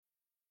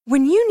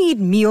When you need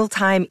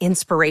mealtime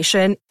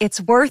inspiration,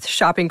 it's worth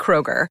shopping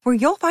Kroger, where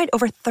you'll find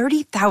over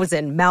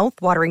 30,000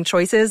 mouth-watering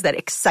choices that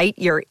excite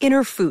your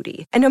inner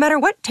foodie. And no matter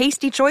what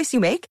tasty choice you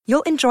make,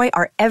 you'll enjoy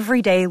our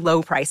everyday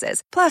low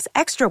prices, plus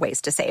extra ways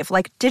to save,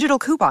 like digital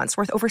coupons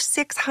worth over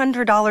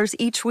 $600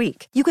 each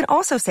week. You can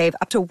also save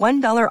up to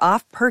 $1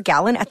 off per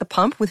gallon at the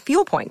pump with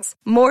fuel points.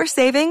 More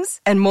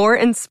savings and more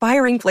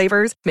inspiring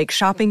flavors make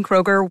shopping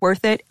Kroger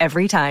worth it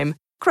every time.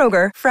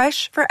 Kroger,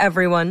 fresh for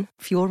everyone.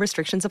 Fuel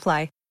restrictions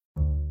apply.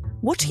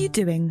 What are you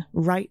doing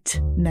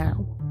right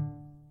now?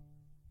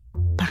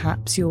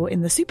 Perhaps you're in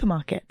the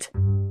supermarket.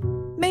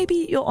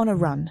 Maybe you're on a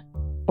run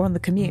or on the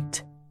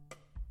commute.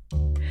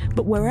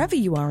 But wherever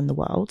you are in the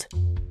world,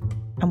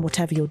 and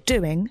whatever you're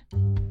doing,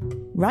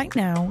 right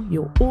now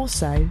you're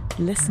also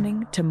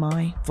listening to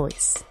my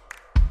voice.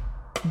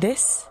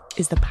 This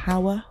is the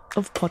power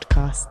of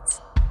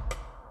podcasts.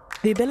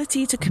 The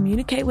ability to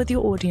communicate with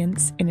your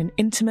audience in an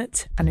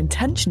intimate and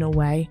intentional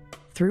way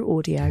through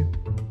audio.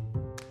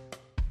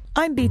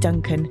 I'm Bea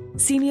Duncan,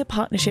 Senior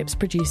Partnerships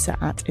Producer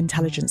at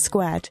Intelligence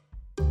Squared.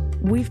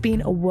 We've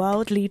been a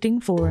world-leading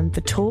forum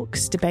for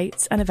talks,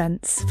 debates and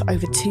events for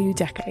over 2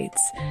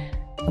 decades.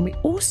 And we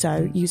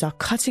also use our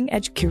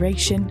cutting-edge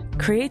curation,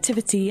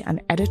 creativity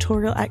and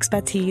editorial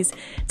expertise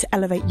to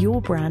elevate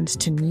your brand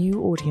to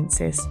new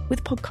audiences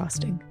with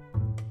podcasting.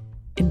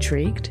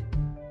 Intrigued?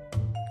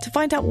 To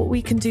find out what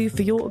we can do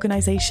for your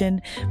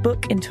organisation,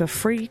 book into a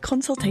free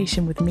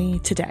consultation with me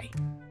today.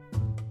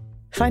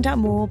 Find out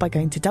more by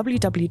going to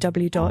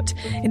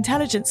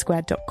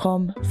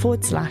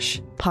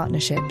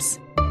www.intelligencesquared.com/partnerships.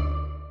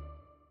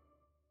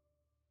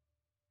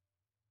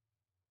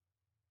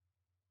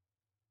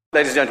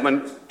 Ladies and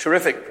gentlemen,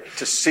 terrific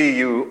to see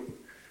you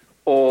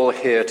all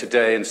here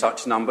today in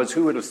such numbers.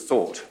 Who would have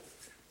thought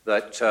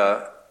that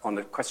on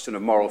the question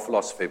of moral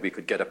philosophy we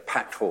could get a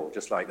packed hall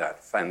just like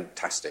that?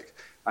 Fantastic.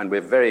 And we're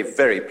very,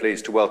 very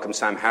pleased to welcome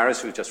Sam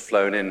Harris, who's just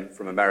flown in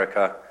from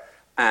America,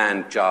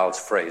 and Giles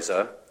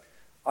Fraser.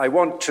 I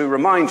want to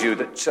remind you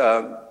that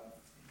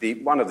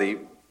one of the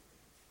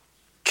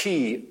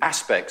key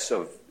aspects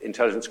of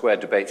Intelligence Squared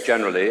debates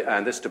generally,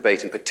 and this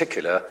debate in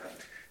particular,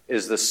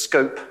 is the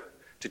scope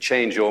to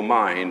change your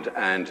mind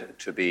and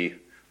to be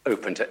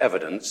open to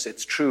evidence.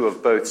 It's true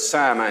of both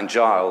Sam and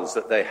Giles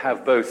that they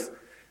have both,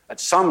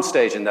 at some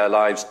stage in their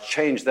lives,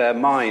 changed their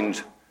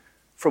mind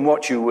from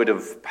what you would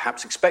have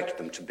perhaps expected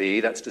them to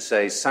be. That's to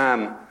say,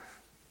 Sam,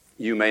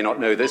 you may not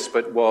know this,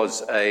 but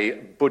was a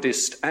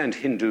Buddhist and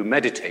Hindu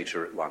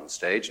meditator at one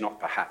stage, not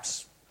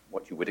perhaps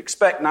what you would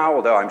expect now,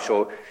 although I'm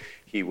sure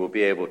he will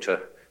be able to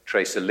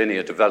trace a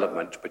linear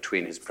development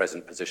between his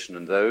present position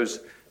and those.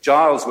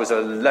 Giles was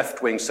a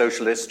left-wing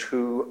socialist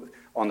who,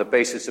 on the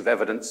basis of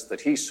evidence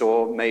that he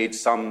saw, made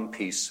some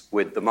peace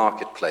with the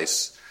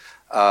marketplace.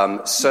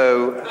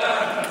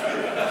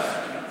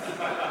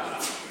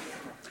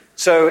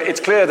 So it's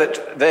clear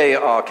that they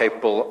are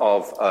capable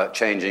of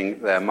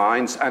changing their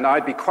minds, and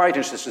I'd be quite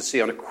interested to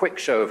see on a quick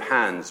show of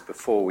hands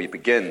before we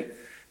begin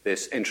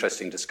this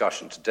interesting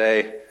discussion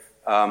today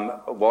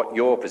what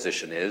your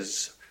position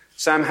is.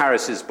 Sam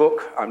Harris's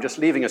book, I'm just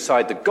leaving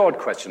aside the God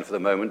question for the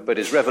moment, but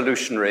is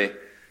revolutionary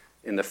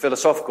in the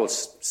philosophical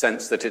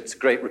sense that it's a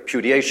great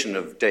repudiation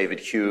of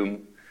David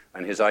Hume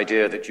and his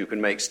idea that you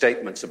can make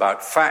statements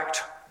about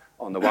fact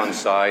on the one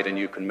side and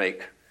you can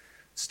make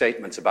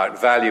statements about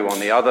value on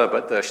the other,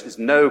 but there is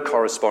no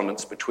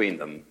correspondence between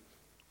them.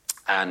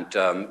 And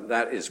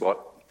that is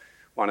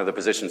one of the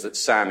positions that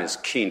Sam is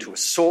keen to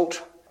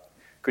assault.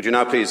 Could you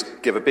now please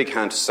give a big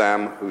hand to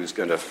Sam, who's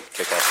going to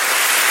kick off?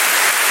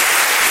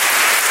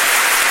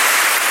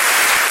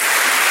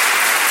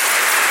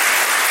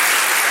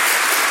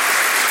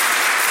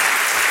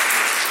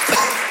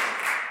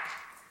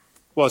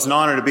 Well, it's an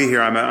honor to be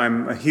here.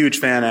 I'm a huge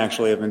fan,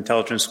 actually, of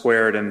Intelligence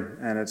Squared,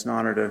 and it's an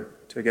honor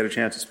to get a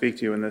chance to speak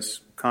to you in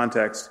this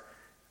context.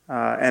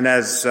 And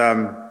as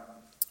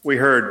we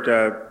heard,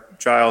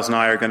 Giles and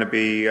I are going to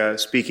be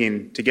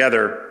speaking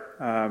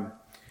together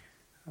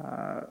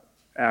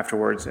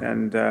afterwards.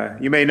 And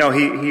you may know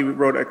he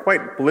wrote a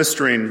quite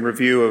blistering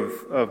review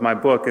of my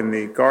book in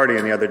The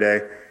Guardian the other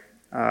day,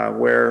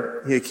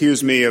 where he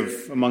accused me of,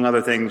 among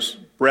other things,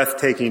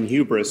 breathtaking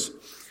hubris.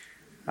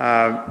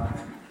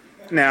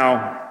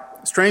 Now,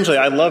 strangely,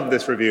 I love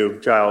this review,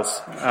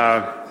 Giles,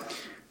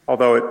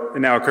 although it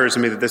now occurs to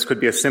me that this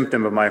could be a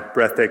symptom of my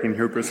breathtaking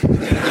hubris.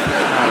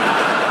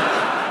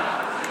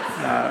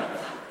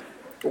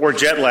 Or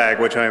jet lag,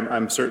 which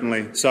I'm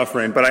certainly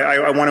suffering. But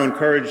I want to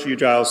encourage you,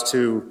 Giles,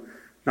 to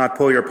not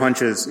pull your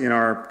punches in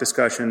our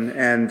discussion.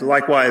 And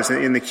likewise,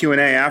 in the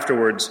Q&A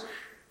afterwards,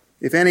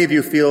 if any of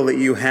you feel that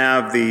you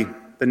have the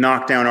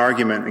knockdown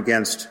argument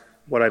against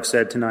what I've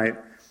said tonight,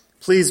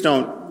 please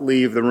don't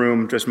leave the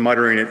room just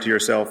muttering it to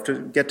yourself.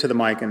 Just get to the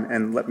mic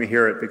and let me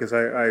hear it, because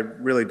I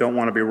really don't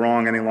want to be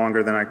wrong any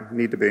longer than I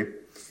need to be.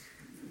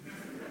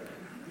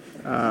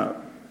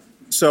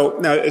 So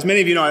now, as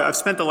many of you know, I've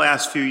spent the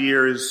last few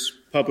years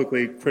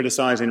publicly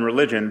criticizing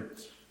religion,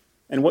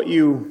 and what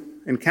you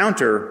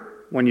encounter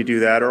when you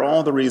do that are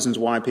all the reasons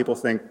why people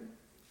think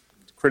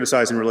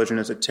criticizing religion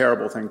is a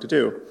terrible thing to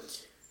do.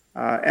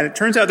 And it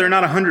turns out there are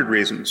not 100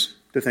 reasons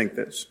to think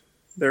this.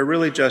 There are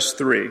really just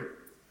 3.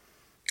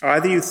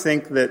 Either you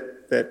think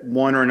that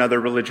one or another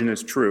religion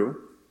is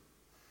true,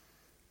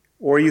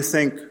 or you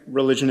think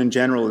religion in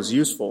general is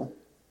useful,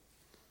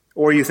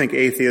 or you think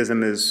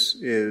atheism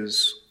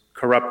is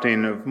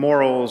corrupting of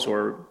morals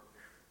or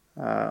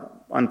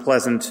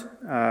unpleasant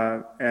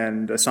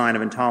and a sign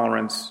of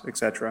intolerance,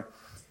 etc.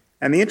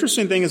 And the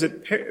interesting thing is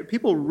that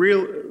people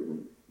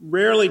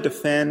rarely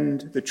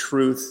defend the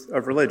truth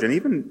of religion.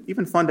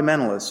 Even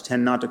fundamentalists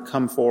tend not to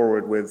come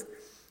forward with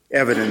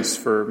evidence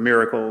for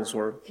miracles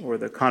or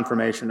the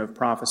confirmation of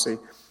prophecy.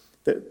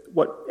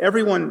 What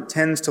everyone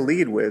tends to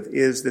lead with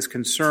is this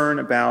concern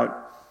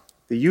about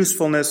the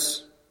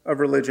usefulness of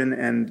religion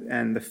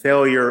and the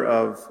failure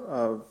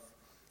of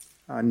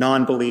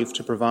non-belief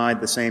to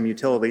provide the same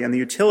utility. And the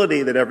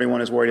utility that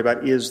everyone is worried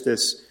about is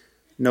this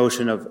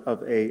notion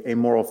of a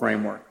moral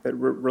framework. That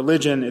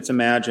religion, it's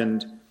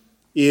imagined,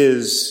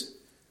 is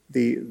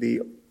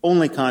the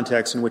only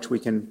context in which we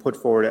can put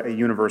forward a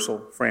universal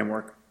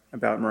framework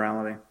about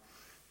morality.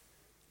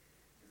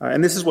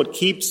 And this is what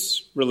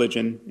keeps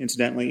religion,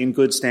 incidentally, in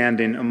good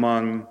standing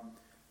among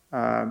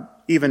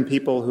even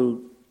people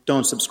who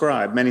don't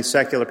subscribe. Many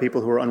secular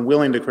people who are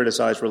unwilling to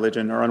criticize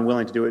religion are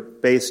unwilling to do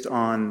it based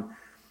on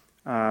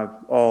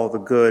all the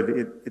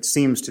good it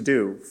seems to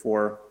do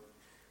for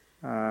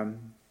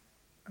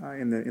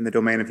in the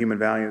domain of human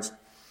values.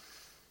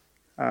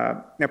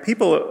 Now,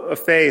 people of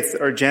faith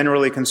are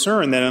generally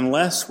concerned that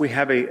unless we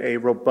have a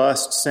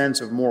robust sense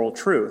of moral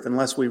truth,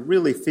 unless we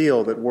really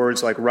feel that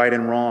words like right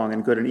and wrong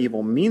and good and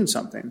evil mean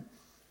something,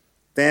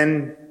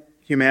 then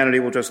humanity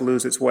will just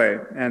lose its way.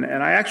 And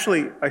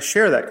I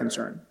share that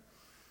concern.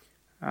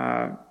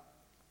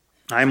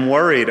 I'm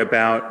worried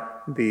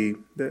about a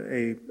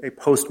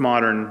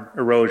postmodern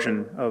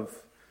erosion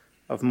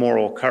of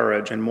moral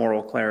courage and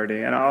moral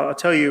clarity. And I'll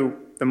tell you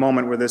the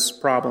moment where this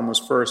problem was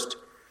first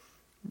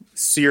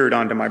seared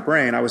onto my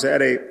brain. I was at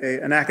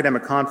an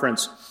academic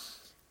conference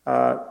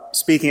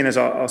speaking, as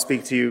I'll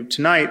speak to you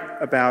tonight,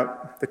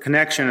 about the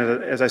connection,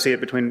 as I see it,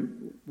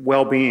 between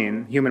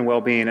well-being, human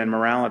well-being, and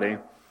morality.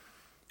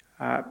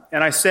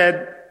 And I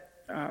said,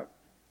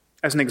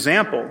 as an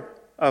example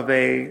of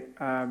a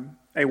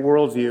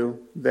worldview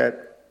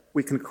that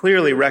we can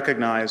clearly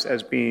recognize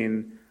as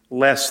being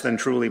less than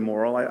truly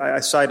moral,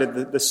 I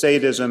cited the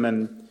sadism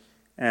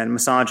and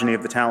misogyny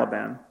of the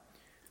Taliban.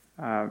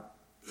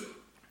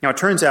 Now, it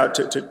turns out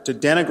to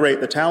denigrate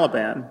the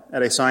Taliban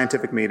at a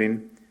scientific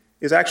meeting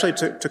is actually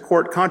to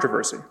court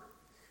controversy.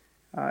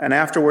 And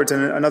afterwards,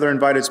 another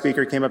invited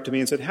speaker came up to me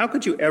and said, how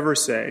could you ever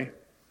say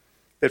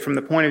that from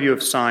the point of view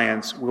of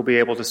science, we'll be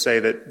able to say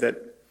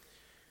that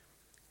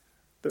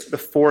the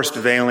forced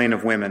veiling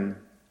of women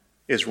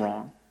is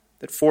wrong,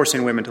 that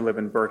forcing women to live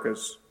in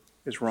burqas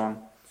is wrong?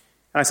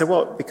 And I said,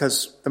 well,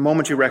 because the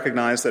moment you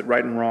recognize that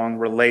right and wrong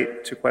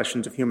relate to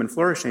questions of human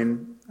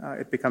flourishing,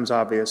 it becomes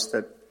obvious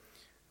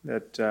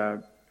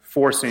that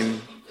forcing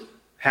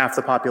half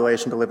the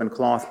population to live in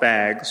cloth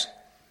bags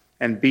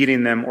and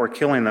beating them or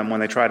killing them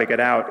when they try to get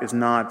out is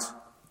not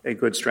a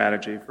good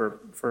strategy for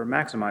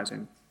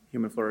maximizing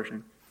human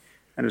flourishing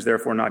and is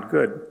therefore not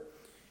good.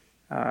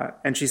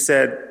 And she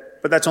said,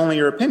 but that's only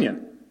your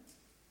opinion.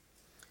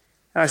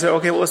 And I said,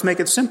 okay, well, let's make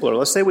it simpler.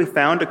 Let's say we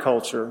found a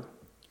culture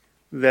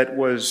that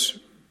was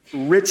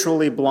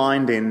ritually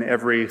blinding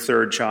every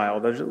third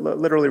child,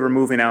 literally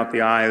removing out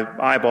the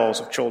eyeballs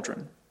of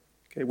children.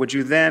 Okay, would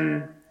you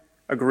then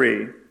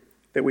agree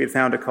that we had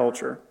found a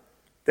culture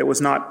that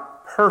was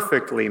not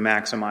perfectly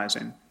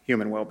maximizing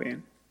human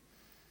well-being?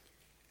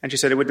 And she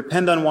said it would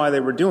depend on why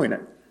they were doing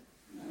it.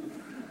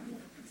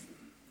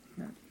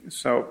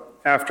 So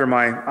after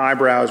my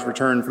eyebrows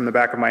returned from the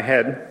back of my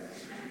head,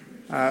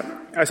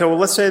 I said, well,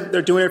 let's say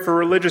they're doing it for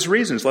religious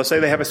reasons. Let's say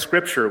they have a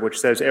scripture which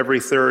says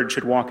every third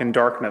should walk in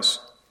darkness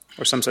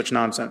or some such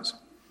nonsense.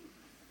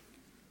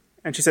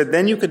 And she said,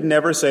 then you could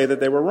never say that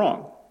they were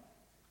wrong.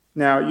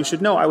 Now, you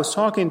should know, I was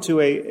talking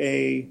to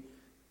a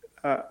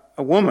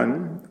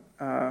woman,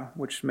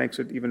 which makes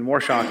it even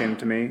more shocking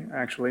to me,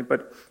 actually,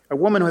 but a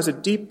woman who has a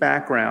deep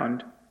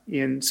background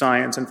in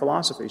science and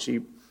philosophy.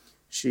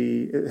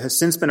 She has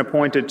since been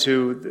appointed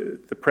to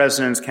the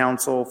President's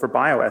Council for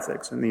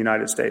Bioethics in the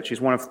United States.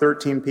 She's one of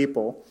 13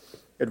 people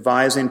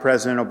advising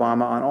President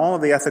Obama on all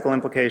of the ethical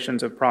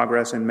implications of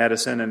progress in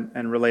medicine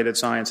and related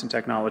science and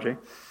technology.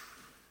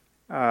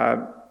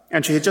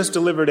 And she had just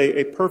delivered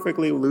a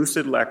perfectly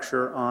lucid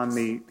lecture on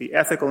the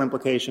ethical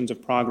implications of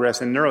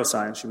progress in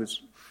neuroscience. She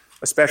was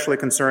especially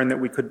concerned that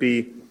we could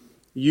be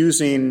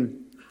using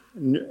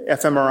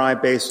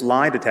fMRI-based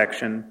lie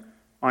detection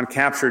on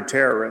captured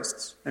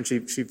terrorists. And she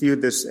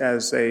viewed this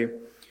as a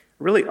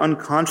really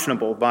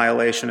unconscionable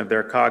violation of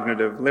their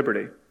cognitive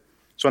liberty.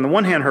 So on the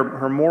one hand,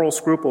 her moral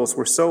scruples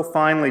were so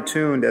finely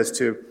tuned as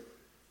to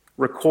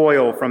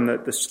recoil from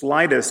the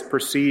slightest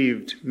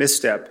perceived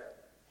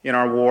misstep in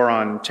our war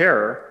on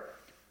terror.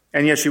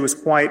 And yet she was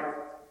quite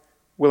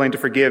willing to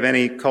forgive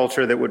any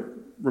culture that would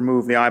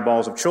remove the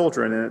eyeballs of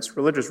children in its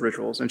religious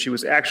rituals. And she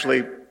was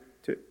actually,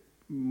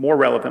 more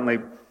relevantly,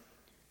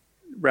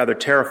 rather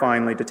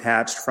terrifyingly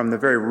detached from the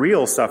very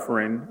real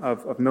suffering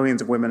of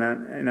millions of women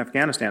in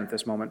Afghanistan at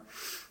this moment.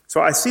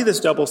 So I see this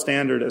double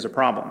standard as a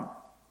problem.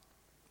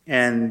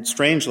 And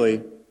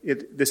strangely,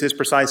 this is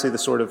precisely the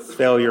sort of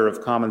failure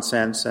of common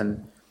sense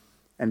and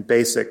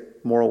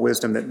basic moral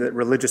wisdom that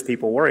religious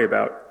people worry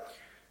about.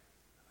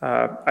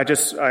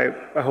 I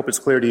hope it's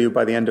clear to you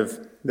by the end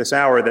of this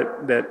hour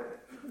that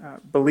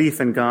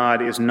belief in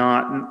God is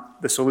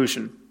not the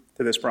solution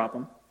to this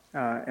problem.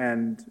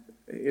 And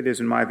it is,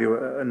 in my view,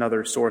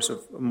 another source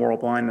of moral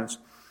blindness.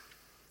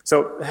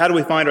 So how do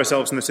we find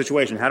ourselves in this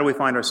situation? How do we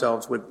find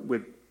ourselves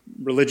with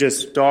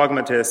religious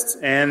dogmatists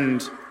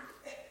and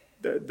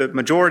the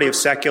majority of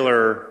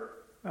secular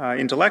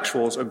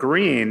intellectuals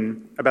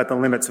agreeing about the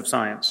limits of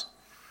science?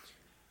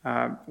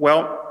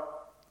 Well,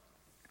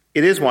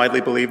 it is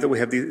widely believed that we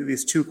have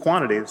these two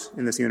quantities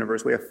in this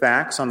universe. We have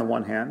facts on the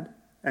one hand,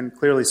 and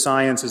clearly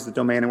science is the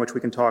domain in which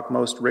we can talk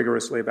most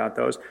rigorously about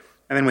those.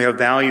 And then we have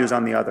values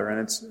on the other, and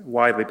it's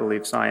widely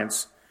believed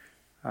science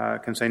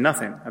can say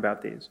nothing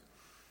about these.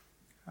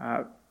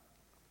 Now,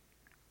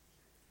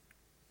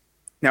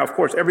 of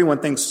course, everyone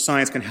thinks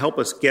science can help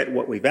us get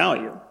what we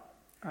value,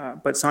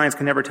 but science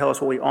can never tell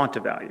us what we ought to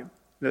value.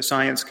 The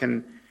science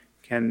can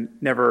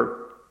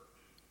never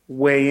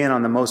weigh in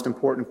on the most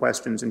important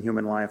questions in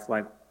human life,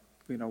 like,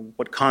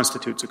 what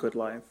constitutes a good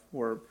life,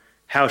 or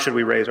how should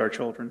we raise our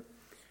children.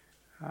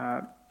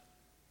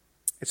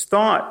 It's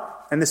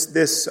thought, and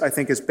this I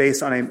think is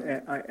based on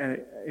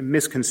a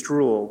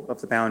misconstrual of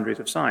the boundaries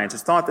of science.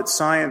 It's thought that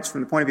science,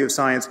 from the point of view of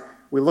science,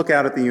 we look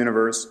out at the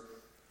universe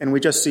and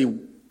we just see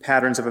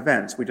patterns of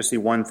events. We just see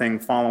one thing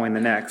following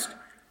the next.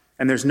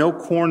 And there's no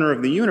corner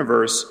of the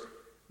universe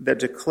that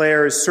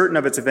declares certain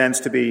of its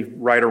events to be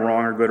right or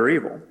wrong or good or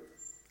evil,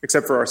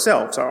 except for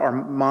ourselves. Our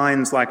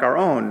minds, like our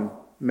own,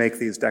 make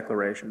these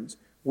declarations.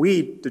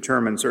 We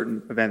determine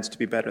certain events to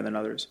be better than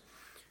others.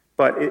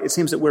 But it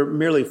seems that we're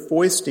merely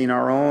foisting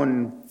our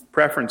own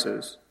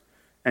preferences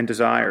and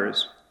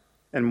desires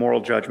and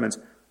moral judgments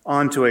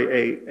onto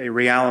a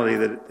reality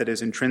that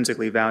is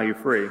intrinsically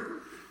value-free.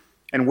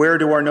 And where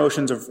do our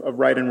notions of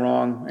right and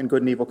wrong and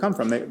good and evil come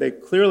from? They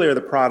clearly are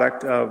the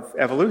product of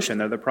evolution.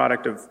 They're the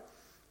product of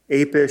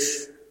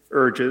apish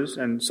urges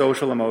and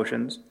social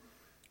emotions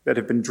that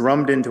have been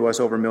drummed into us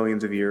over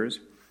millions of years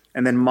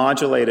and then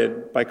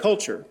modulated by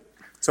culture.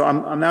 So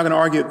I'm now going to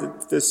argue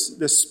that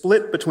this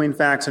split between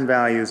facts and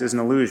values is an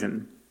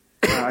illusion.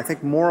 I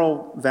think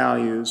moral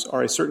values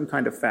are a certain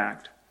kind of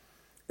fact.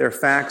 They're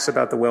facts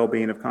about the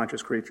well-being of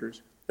conscious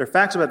creatures. They're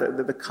facts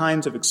about the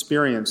kinds of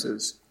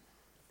experiences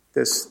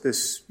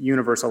this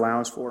universe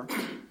allows for.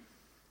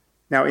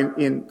 Now,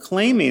 in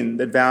claiming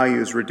that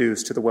values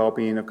reduce to the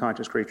well-being of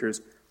conscious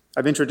creatures,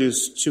 I've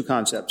introduced two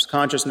concepts,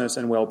 consciousness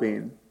and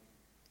well-being.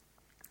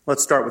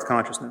 Let's start with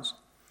consciousness.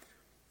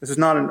 This is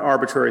not an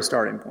arbitrary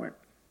starting point.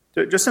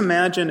 Just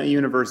imagine a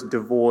universe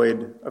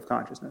devoid of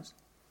consciousness.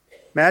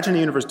 Imagine a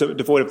universe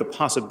devoid of the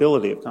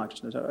possibility of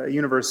consciousness, a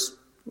universe,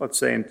 let's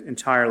say,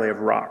 entirely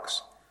of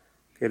rocks.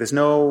 Okay, there's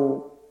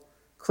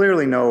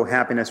clearly no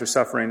happiness or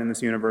suffering in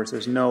this universe.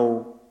 There's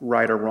no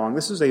right or wrong.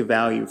 This is a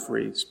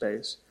value-free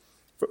space.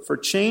 For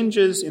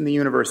changes in the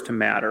universe to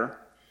matter,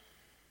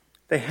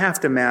 they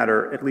have to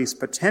matter, at least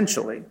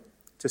potentially,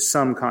 to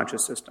some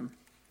conscious system.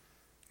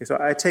 Okay, so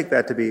I take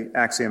that to be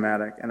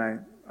axiomatic, and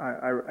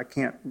I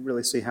can't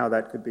really see how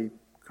that could be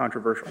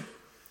controversial.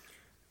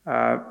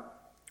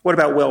 What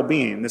about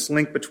well-being? This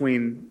link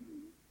between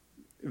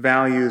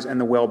values and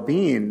the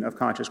well-being of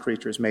conscious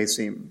creatures may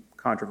seem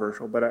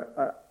controversial,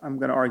 but I'm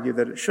going to argue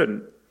that it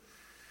shouldn't.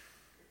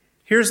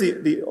 Here's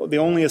the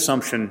only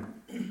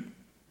assumption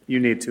you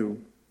need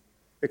to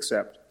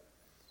accept.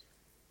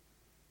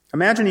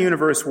 Imagine a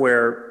universe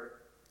where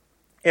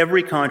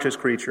every conscious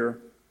creature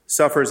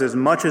suffers as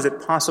much as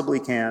it possibly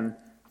can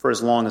for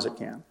as long as it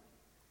can.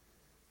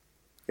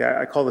 Yeah,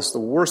 I call this the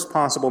worst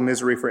possible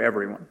misery for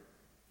everyone.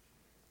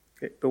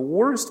 Okay, the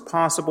worst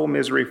possible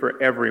misery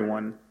for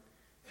everyone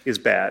is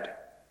bad.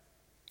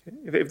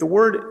 Okay, if the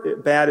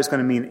word bad is going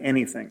to mean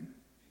anything,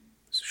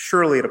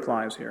 surely it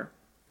applies here.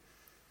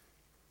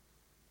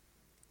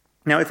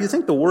 Now, if you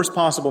think the worst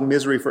possible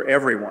misery for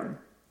everyone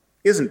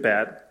isn't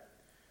bad,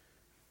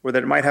 or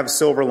that it might have a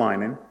silver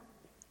lining,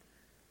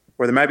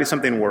 or there might be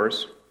something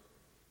worse,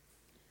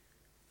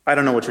 I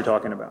don't know what you're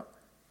talking about.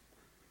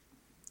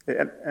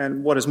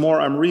 And what is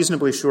more, I'm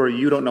reasonably sure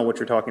you don't know what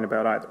you're talking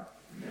about either.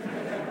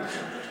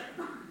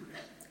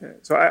 Okay,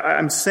 so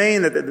I'm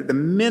saying that the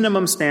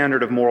minimum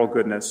standard of moral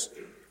goodness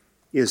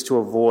is to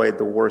avoid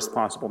the worst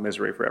possible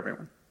misery for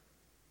everyone.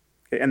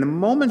 Okay, and the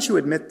moment you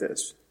admit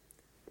this,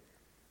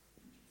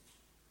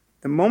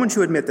 the moment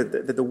you admit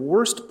that the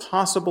worst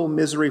possible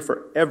misery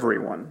for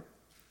everyone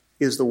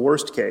is the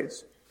worst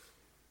case,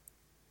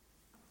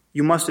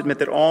 you must admit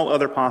that all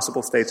other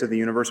possible states of the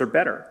universe are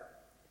better.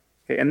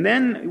 Okay, and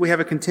then we have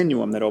a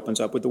continuum that opens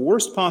up with the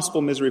worst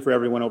possible misery for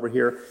everyone over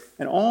here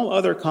and all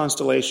other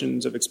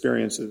constellations of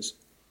experiences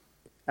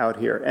out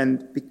here.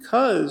 And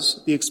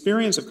because the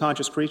experience of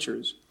conscious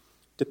creatures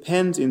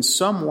depends in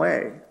some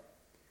way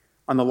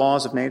on the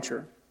laws of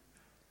nature,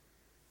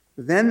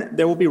 then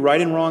there will be right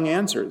and wrong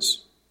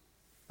answers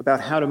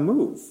about how to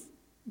move,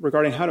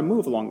 regarding how to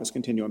move along this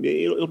continuum.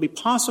 It'll be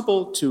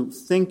possible to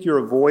think you're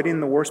avoiding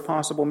the worst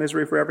possible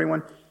misery for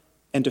everyone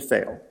and to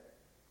fail,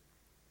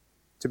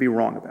 to be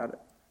wrong about it.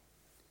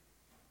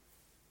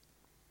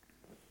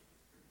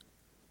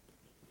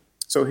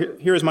 So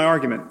here's my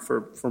argument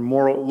for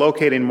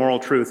locating moral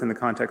truth in the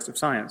context of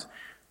science.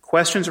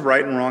 Questions of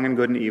right and wrong and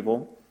good and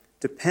evil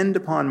depend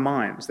upon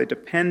minds. They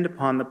depend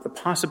upon the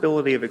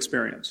possibility of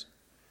experience.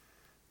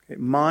 Okay?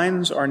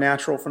 Minds are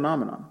natural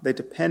phenomena. They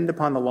depend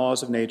upon the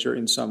laws of nature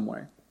in some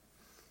way.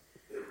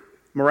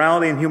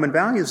 Morality and human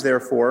values,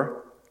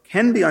 therefore,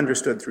 can be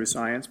understood through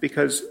science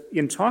because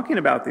in talking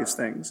about these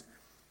things,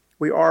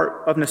 we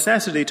are of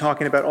necessity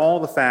talking about all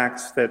the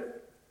facts that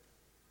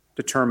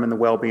determine the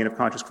well-being of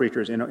conscious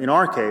creatures. In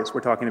our case,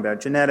 we're talking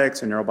about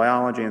genetics and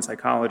neurobiology and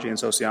psychology and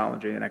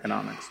sociology and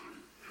economics.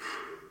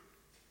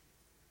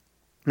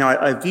 Now,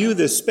 I view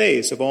this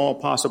space of all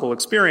possible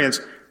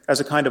experience as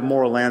a kind of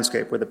moral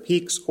landscape where the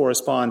peaks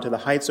correspond to the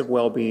heights of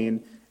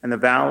well-being and the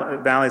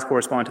valleys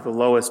correspond to the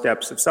lowest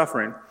depths of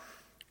suffering.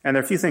 And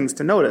there are a few things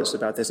to notice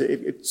about this.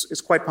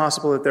 It's quite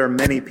possible that there are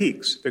many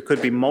peaks. There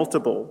could be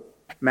multiple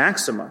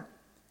maxima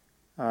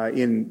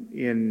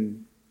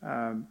in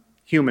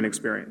human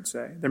experience,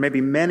 say. There may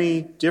be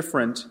many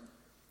different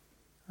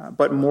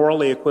but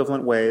morally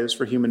equivalent ways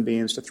for human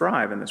beings to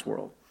thrive in this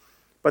world.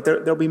 But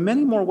there'll be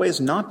many more ways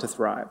not to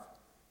thrive.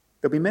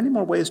 There'll be many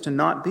more ways to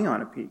not be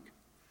on a peak.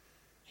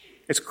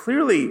 There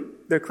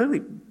are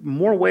clearly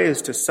more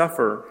ways to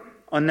suffer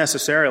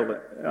unnecessarily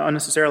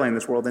in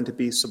this world than to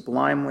be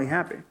sublimely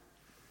happy.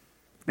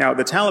 Now,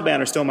 the Taliban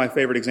are still my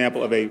favorite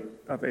example of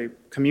a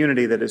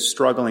community that is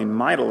struggling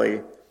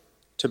mightily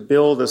to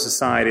build a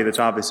society that's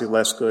obviously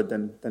less good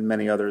than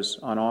many others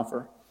on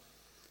offer.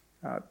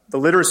 The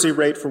literacy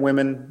rate for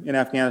women in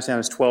Afghanistan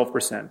is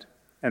 12%,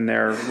 and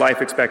their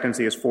life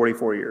expectancy is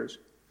 44 years.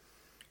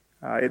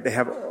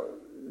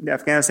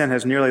 Afghanistan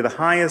has nearly the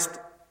highest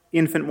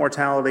infant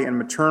mortality and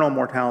maternal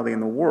mortality in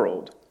the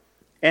world,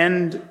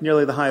 and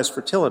nearly the highest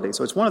fertility.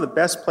 So it's one of the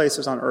best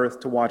places on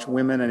earth to watch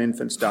women and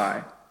infants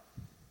die.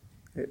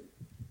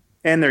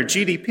 And their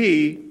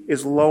GDP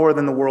is lower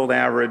than the world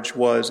average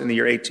was in the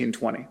year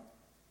 1820.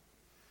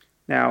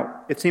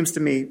 Now, it seems to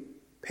me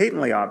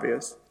patently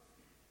obvious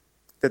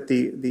that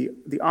the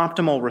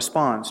optimal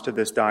response to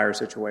this dire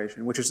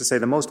situation, which is to say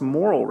the most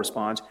moral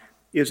response,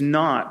 is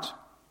not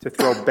to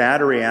throw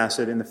battery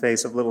acid in the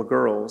face of little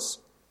girls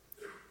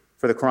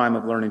for the crime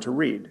of learning to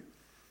read.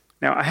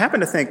 Now, I happen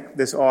to think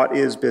this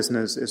ought-is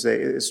business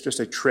is just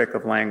a trick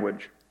of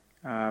language.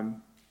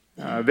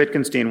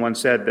 Wittgenstein once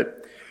said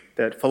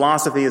that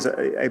philosophy is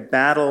a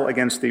battle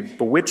against the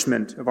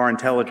bewitchment of our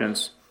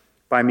intelligence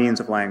by means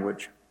of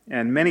language.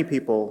 And many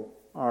people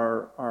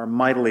are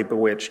mightily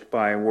bewitched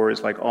by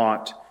words like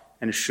ought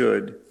and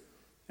should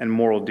and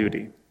moral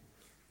duty.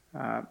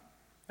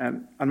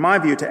 And on my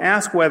view, to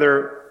ask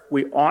whether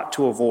we ought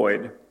to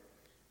avoid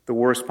the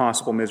worst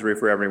possible misery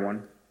for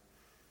everyone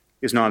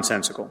is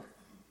nonsensical.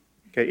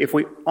 Okay, if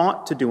we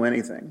ought to do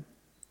anything,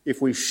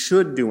 if we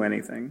should do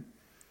anything,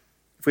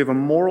 if we have a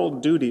moral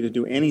duty to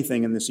do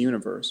anything in this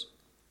universe,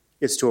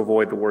 it's to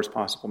avoid the worst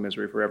possible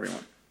misery for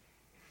everyone.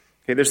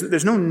 Okay,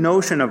 there's no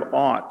notion of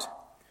ought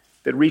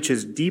that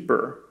reaches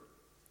deeper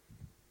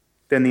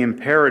than the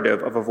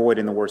imperative of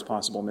avoiding the worst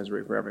possible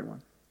misery for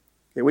everyone.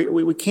 Okay,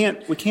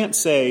 we can't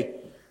say,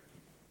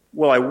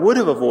 well, I would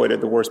have avoided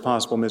the worst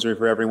possible misery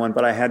for everyone,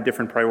 but I had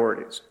different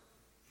priorities.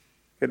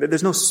 Okay,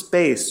 there's no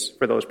space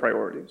for those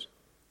priorities.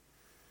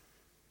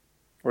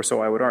 Or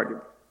so I would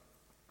argue.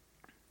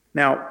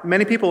 Now,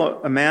 many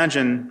people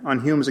imagine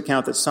on Hume's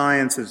account that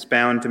science is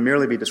bound to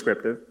merely be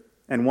descriptive,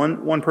 and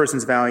one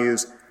person's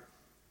values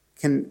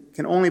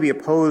can only be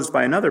opposed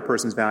by another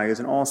person's values,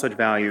 and all such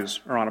values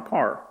are on a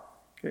par.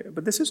 Okay,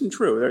 but this isn't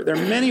true. There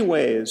are many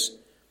ways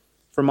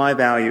for my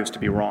values to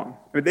be wrong.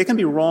 I mean, they can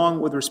be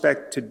wrong with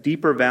respect to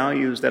deeper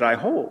values that I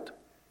hold,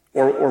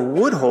 or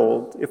would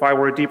hold if I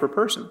were a deeper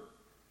person.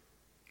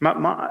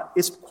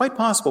 It's quite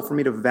possible for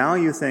me to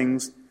value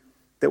things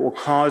that will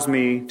cause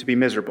me to be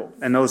miserable,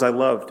 and those I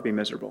love to be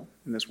miserable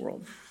in this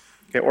world.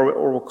 Okay,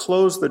 or will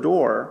close the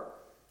door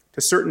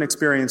to certain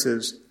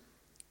experiences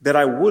that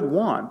I would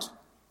want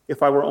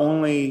if I were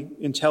only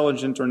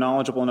intelligent or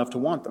knowledgeable enough to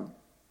want them.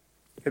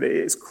 Okay,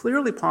 it's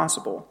clearly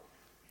possible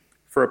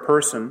for a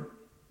person,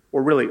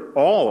 or really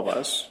all of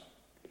us,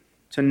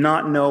 to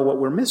not know what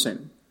we're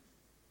missing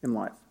in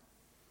life.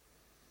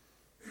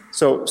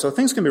 So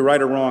things can be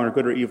right or wrong, or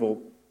good or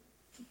evil,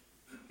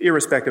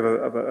 irrespective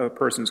of a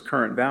person's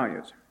current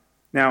values.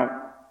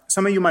 Now,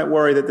 some of you might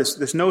worry that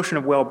this notion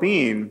of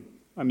well-being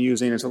I'm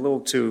using is a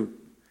little too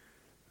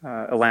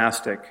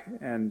elastic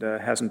and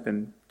hasn't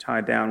been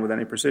tied down with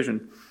any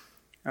precision.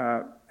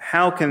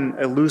 How can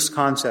a loose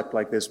concept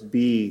like this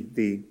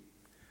be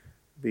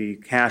the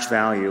cash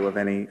value of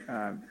any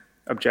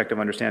objective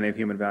understanding of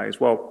human values?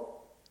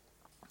 Well,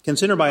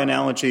 consider by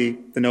analogy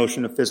the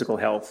notion of physical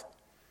health.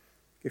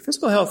 Okay,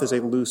 physical health is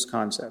a loose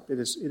concept. It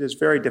is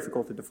very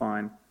difficult to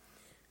define.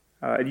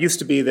 It used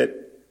to be that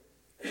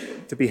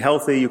to be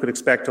healthy, you could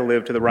expect to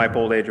live to the ripe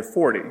old age of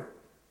 40.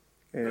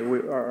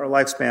 Our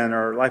lifespan,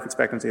 our life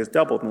expectancy has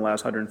doubled in the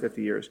last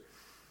 150 years.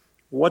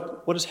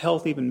 What does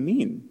health even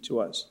mean to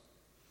us?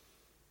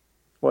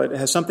 Well, it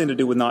has something to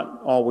do with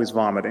not always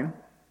vomiting,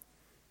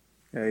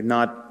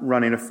 not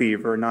running a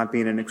fever, not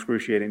being in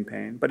excruciating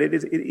pain. But it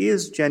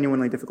is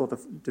genuinely difficult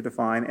to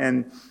define,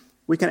 and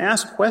we can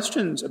ask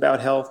questions about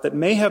health that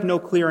may have no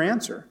clear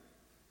answer.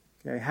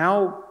 Okay,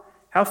 how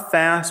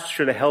fast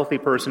should a healthy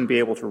person be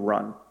able to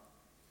run?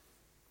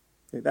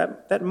 Okay,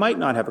 that might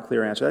not have a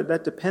clear answer.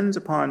 That depends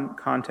upon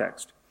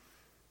context.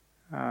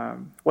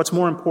 What's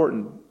more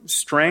important,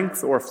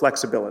 strength or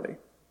flexibility?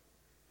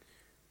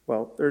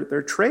 Well, there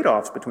are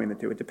trade-offs between the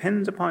two. It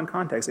depends upon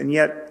context, and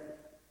yet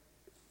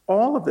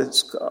all of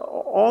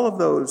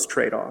those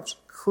trade-offs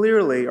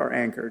clearly are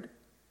anchored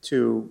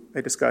to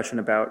a discussion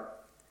about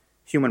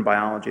human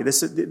biology.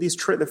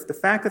 The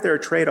fact that there are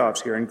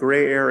trade-offs here and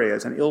gray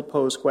areas and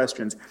ill-posed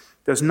questions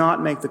does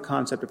not make the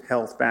concept of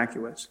health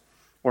vacuous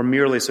or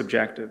merely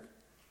subjective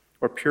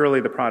or purely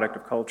the product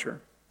of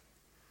culture.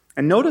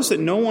 And notice that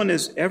no one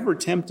is ever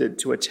tempted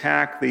to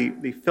attack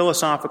the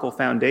philosophical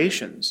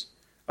foundations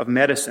of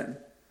medicine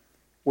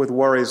with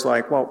worries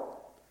like,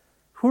 well,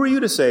 who are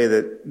you to say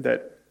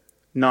that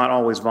not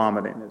always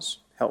vomiting is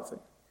healthy?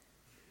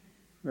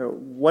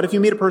 What if you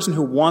meet a person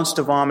who wants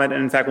to vomit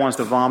and in fact wants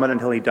to vomit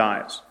until he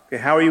dies? Okay,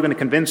 how are you going to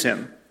convince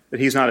him that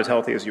he's not as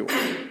healthy as you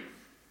are?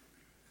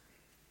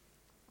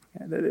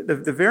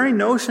 The very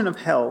notion of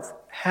health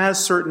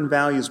has certain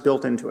values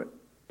built into it.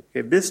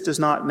 Okay, this does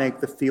not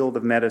make the field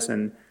of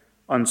medicine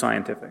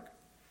unscientific.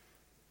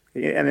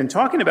 Okay, and in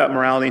talking about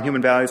morality and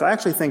human values, I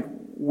actually think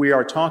we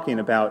are talking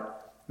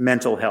about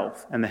mental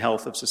health and the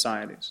health of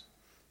societies.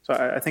 So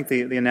I think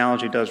the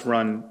analogy does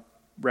run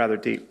rather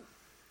deep.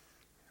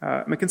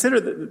 Consider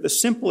the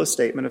simplest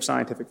statement of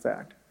scientific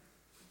fact.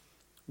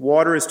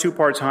 Water is 2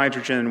 parts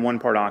hydrogen and 1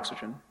 part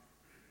oxygen.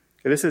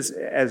 Okay, this is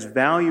as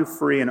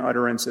value-free an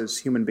utterance as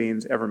human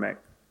beings ever make.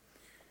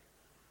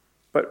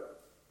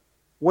 But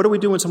what do we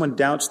do when someone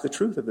doubts the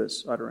truth of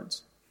this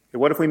utterance? Okay,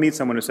 what if we meet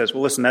someone who says,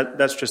 well, listen,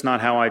 that's just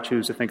not how I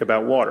choose to think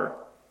about water?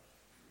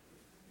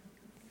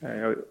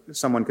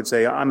 Someone could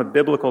say, I'm a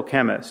biblical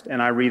chemist, and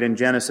I read in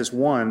Genesis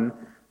 1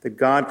 that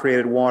God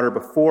created water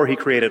before he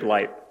created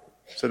light.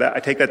 So that I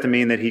take that to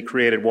mean that he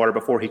created water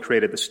before he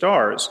created the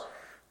stars.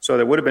 So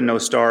there would have been no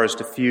stars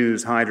to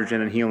fuse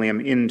hydrogen and helium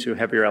into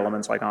heavier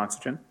elements like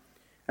oxygen.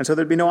 And so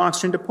there'd be no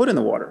oxygen to put in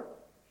the water.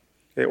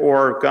 Okay,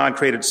 or God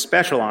created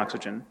special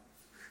oxygen.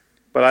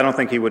 But I don't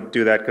think he would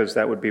do that because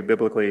that would be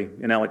biblically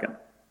inelegant.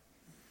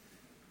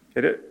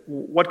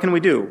 What can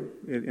we do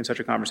in such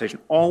a conversation?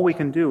 All we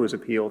can do is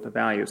appeal to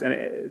values,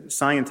 and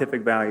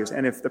scientific values.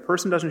 And if the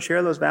person doesn't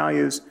share those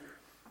values,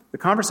 the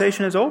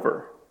conversation is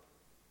over.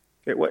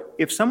 Okay,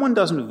 if someone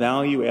doesn't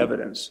value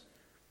evidence,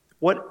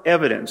 what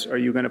evidence are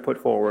you going to put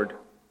forward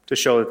to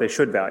show that they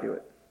should value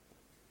it?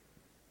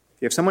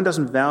 If someone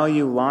doesn't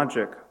value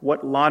logic,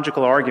 what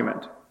logical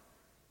argument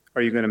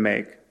are you going to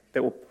make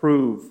that will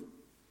prove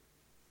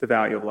the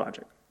value of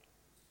logic?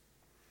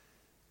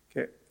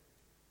 Okay.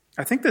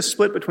 I think this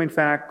split between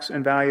facts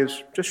and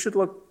values just should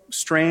look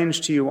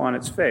strange to you on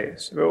its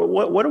face.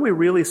 What are we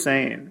really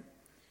saying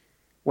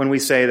when we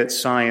say that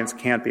science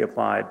can't be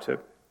applied to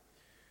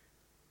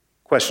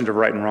questions of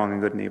right and wrong and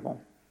good and evil?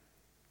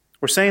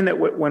 We're saying that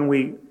when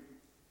we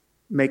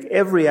make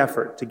every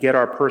effort to get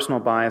our personal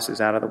biases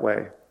out of the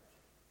way,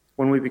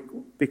 when we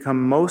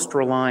become most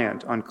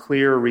reliant on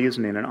clear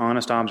reasoning and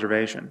honest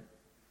observation,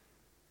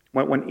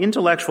 when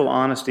intellectual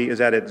honesty is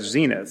at its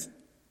zenith,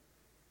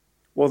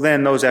 well,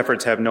 then those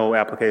efforts have no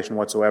application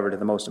whatsoever to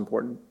the most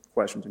important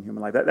questions in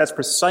human life. That's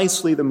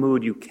precisely the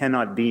mood you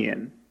cannot be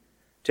in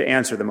to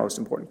answer the most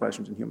important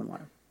questions in human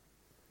life.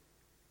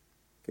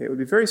 Okay, it would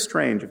be very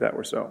strange if that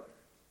were so.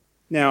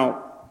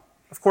 Now,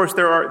 of course,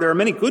 there are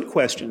many good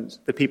questions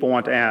that people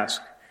want to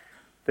ask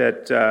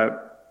that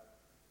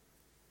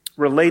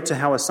relate to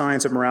how a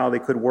science of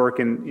morality could work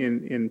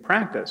in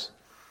practice.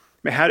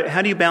 I mean,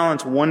 how do you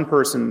balance one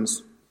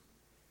person's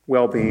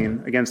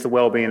well-being against the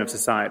well-being of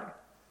society?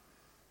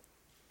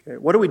 Okay,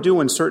 what do we do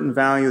when certain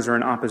values are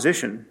in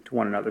opposition to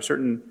one another,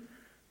 certain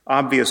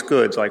obvious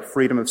goods like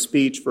freedom of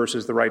speech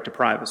versus the right to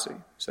privacy,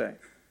 say?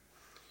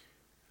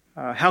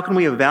 How can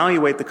we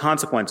evaluate the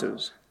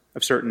consequences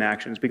of certain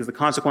actions? Because the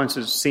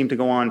consequences seem to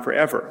go on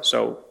forever.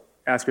 So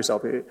ask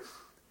yourself,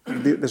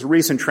 this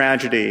recent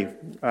tragedy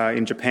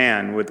in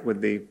Japan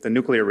with the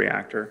nuclear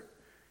reactor,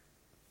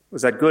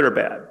 was that good or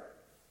bad?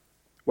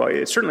 Well,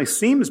 it certainly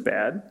seems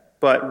bad,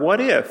 but what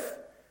if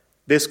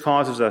this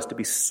causes us to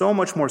be so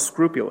much more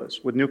scrupulous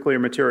with nuclear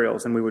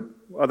materials than we would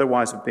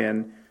otherwise have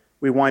been?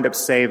 We wind up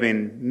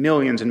saving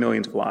millions and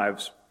millions of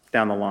lives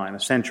down the line, a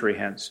century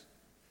hence.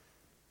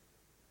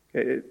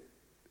 Okay,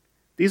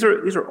 these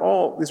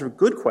are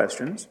good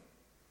questions.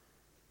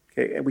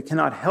 Okay, and we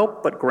cannot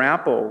help but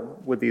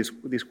grapple with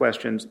these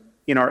questions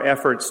in our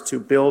efforts to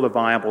build a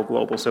viable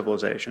global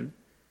civilization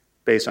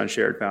based on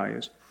shared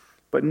values.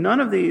 But none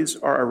of these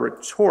are a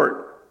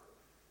retort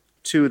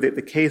to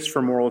the case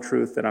for moral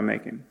truth that I'm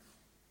making.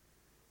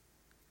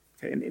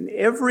 Okay, in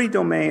every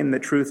domain that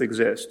truth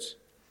exists,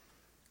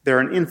 there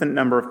are an infinite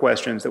number of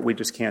questions that we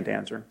just can't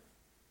answer.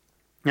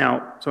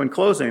 Now, so in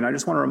closing, I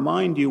just want to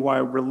remind you why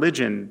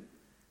religion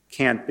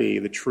can't be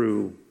the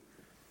true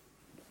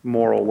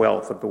moral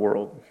wealth of the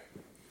world.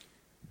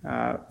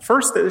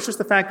 First, it's just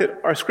the fact that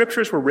our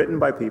scriptures were written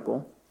by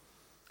people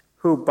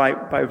who,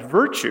 by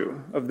virtue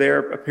of their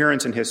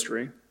appearance in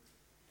history,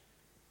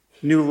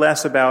 knew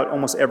less about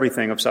almost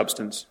everything of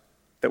substance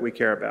that we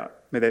care about.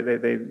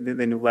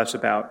 They knew less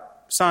about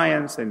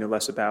science. They knew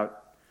less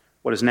about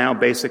what is now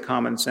basic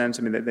common sense.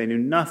 They knew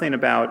nothing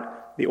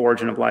about the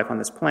origin of life on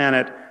this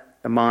planet,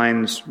 the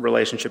mind's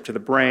relationship to the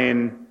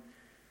brain,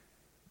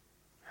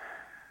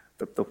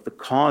 the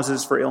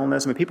causes for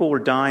illness. People were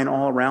dying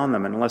all around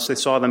them, and unless they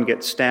saw them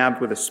get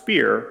stabbed with a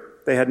spear,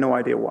 they had no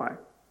idea why.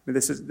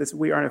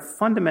 We are in a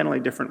fundamentally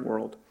different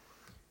world.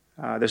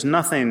 There's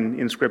nothing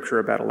in Scripture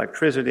about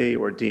electricity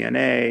or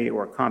DNA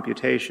or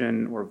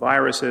computation or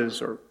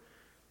viruses,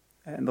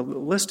 and the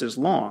list is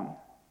long.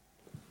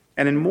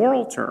 And in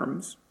moral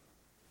terms,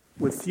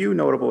 with few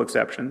notable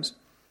exceptions,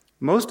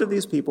 most of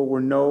these people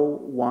were no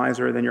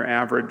wiser than your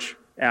average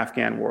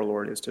Afghan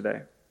warlord is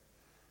today.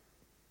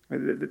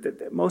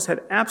 Most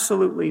had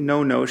absolutely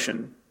no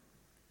notion,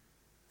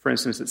 for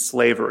instance, that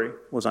slavery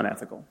was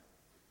unethical.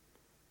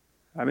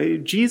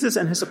 Jesus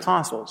and his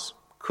apostles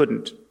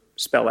couldn't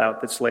spell out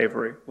that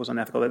slavery was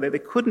unethical. They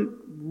couldn't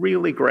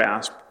really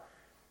grasp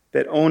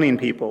that owning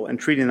people and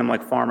treating them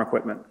like farm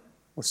equipment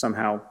was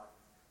somehow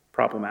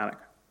problematic.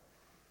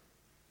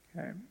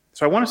 Okay.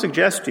 So I want to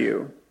suggest to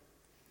you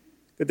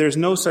that there's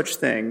no such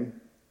thing,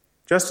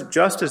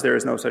 just as there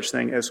is no such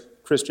thing as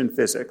Christian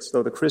physics,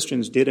 though the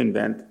Christians did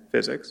invent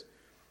physics,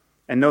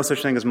 and no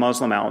such thing as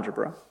Muslim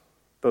algebra,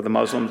 though the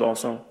Muslims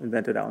also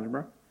invented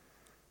algebra.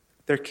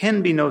 There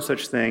can be no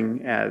such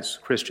thing as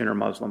Christian or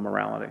Muslim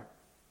morality.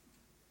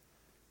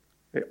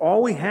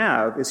 All we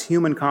have is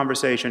human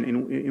conversation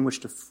in which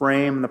to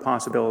frame the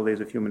possibilities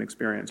of human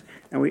experience.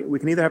 And we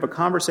can either have a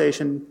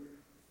conversation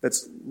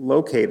that's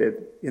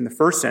located in the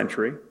 1st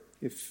century,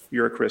 if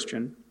you're a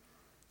Christian,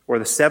 or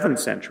the 7th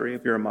century,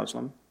 if you're a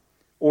Muslim,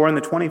 or in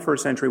the 21st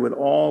century with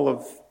all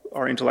of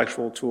our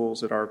intellectual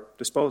tools at our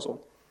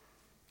disposal.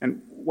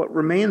 And what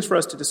remains for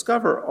us to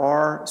discover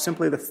are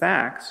simply the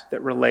facts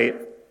that relate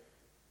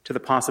to the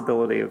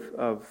possibility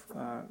of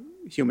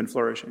human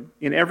flourishing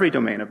in every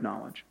domain of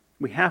knowledge.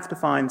 We have to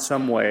find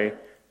some way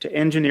to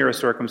engineer a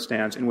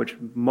circumstance in which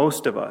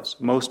most of us,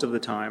 most of the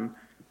time,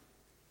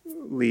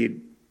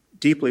 lead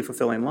deeply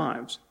fulfilling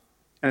lives.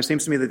 And it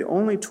seems to me that the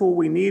only tool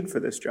we need for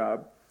this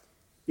job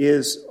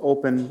is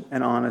open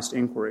and honest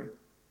inquiry.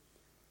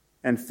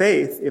 And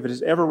faith, if it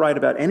is ever right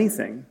about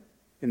anything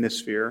in this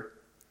sphere,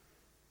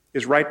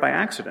 is right by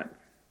accident.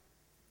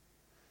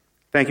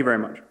 Thank you very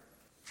much.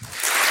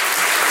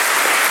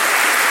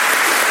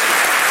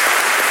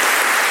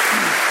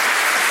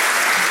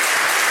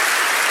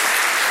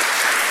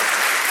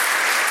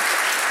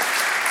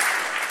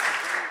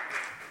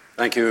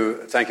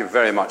 Thank you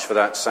very much for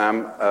that,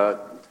 Sam.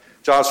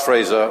 Giles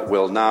Fraser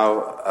will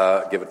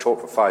now give a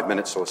talk for 5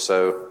 minutes or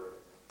so,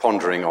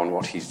 pondering on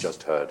what he's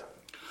just heard.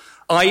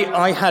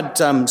 I had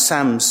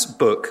Sam's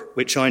book,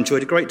 which I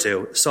enjoyed a great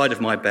deal, at the side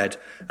of my bed.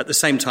 At the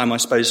same time, I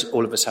suppose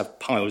all of us have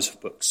piles of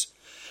books.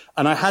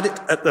 And I had it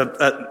at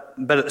the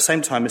bed at the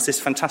same time as this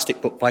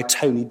fantastic book by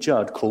Tony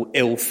Judd called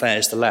Ill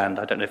Fares the Land.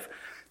 I don't know if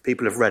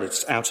people have read it.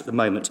 It's out at the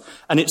moment.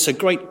 And it's a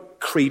great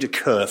cri de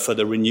coeur for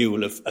the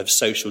renewal of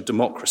social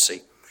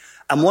democracy.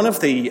 And one of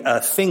the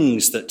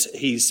things that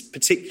he's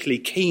particularly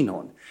keen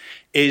on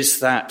is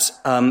that,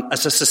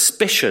 as a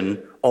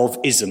suspicion of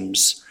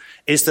isms,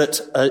 is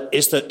that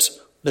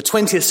the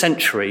 20th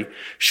century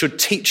should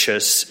teach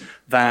us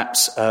that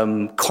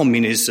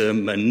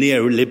communism and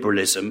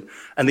neoliberalism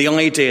and the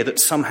idea that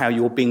somehow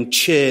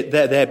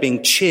they're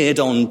being cheered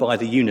on by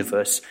the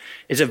universe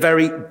is a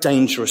very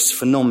dangerous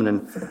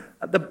phenomenon.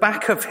 At the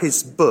back of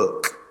his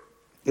book,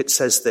 it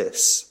says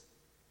this: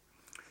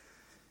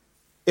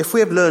 if we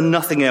have learned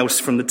nothing else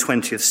from the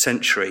 20th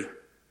century,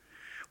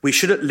 we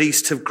should at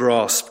least have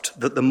grasped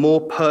that the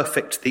more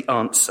perfect the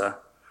answer,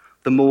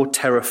 the more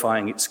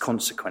terrifying its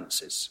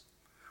consequences.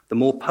 The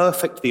more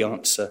perfect the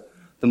answer,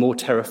 the more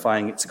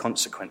terrifying its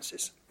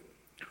consequences.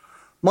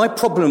 My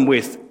problem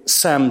with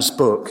Sam's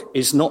book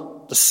is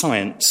not the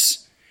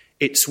science.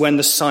 It's when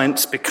the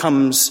science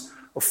becomes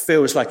or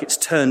feels like it's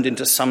turned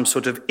into some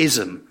sort of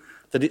ism,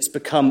 that it's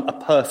become a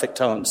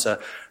perfect answer,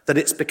 that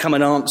it's become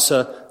an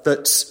answer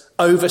that's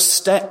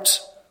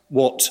overstepped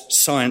what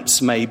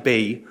science may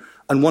be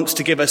and wants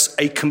to give us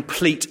a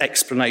complete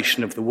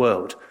explanation of the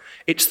world.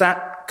 It's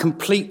that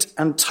complete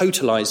and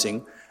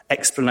totalizing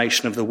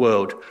explanation of the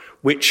world,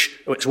 which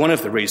it's one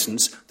of the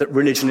reasons that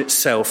religion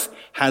itself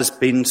has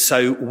been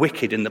so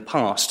wicked in the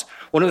past.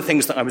 one of the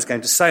things that I was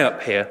going to say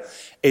up here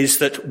is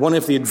that one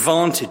of the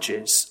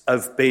advantages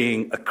of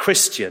being a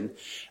Christian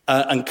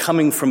and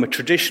coming from a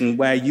tradition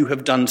where you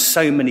have done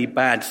so many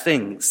bad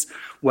things,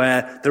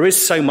 where there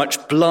is so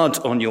much blood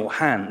on your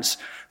hands,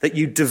 that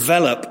you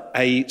develop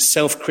a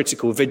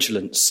self-critical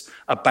vigilance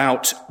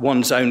about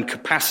one's own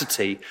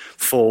capacity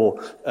for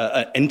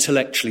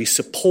intellectually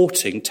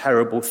supporting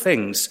terrible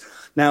things.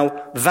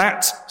 Now,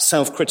 that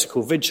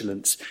self-critical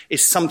vigilance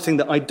is something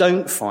that I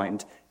don't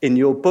find in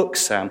your book,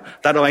 Sam,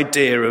 that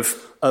idea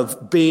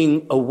of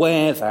being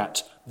aware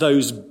that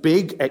those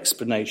big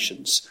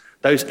explanations,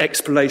 those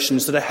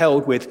explanations that are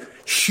held with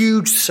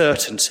huge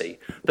certainty,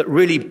 that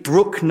really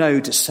brook no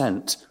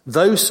dissent,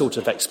 those sort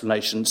of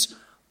explanations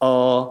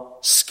are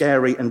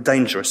scary and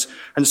dangerous.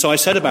 And so I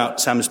said about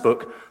Sam's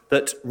book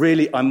that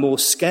really I'm more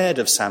scared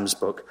of Sam's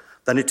book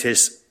than it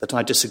is that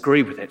I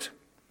disagree with it.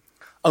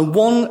 And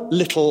one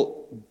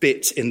little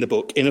bit in the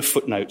book, in a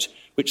footnote,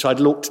 which I'd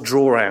look to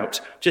draw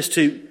out, just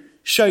to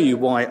show you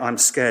why I'm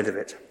scared of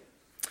it.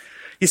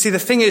 You see, the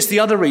thing is, the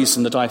other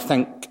reason that I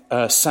think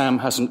Sam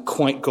hasn't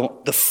quite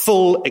got the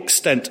full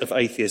extent of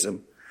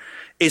atheism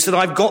is that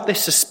I've got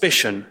this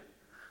suspicion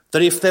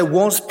that if there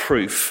was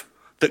proof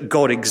that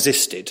God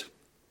existed,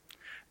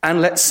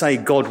 and let's say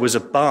God was a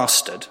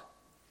bastard,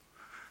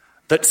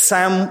 that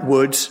Sam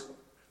would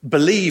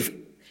believe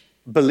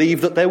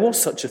that there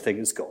was such a thing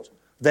as God.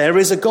 There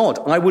is a God.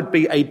 I would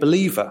be a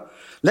believer.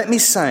 Let me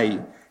say,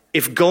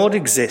 if God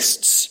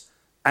exists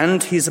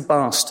and he's a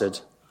bastard,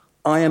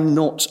 I am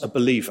not a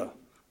believer.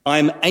 I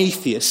am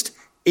atheist,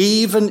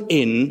 even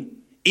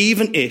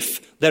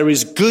if there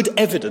is good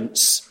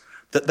evidence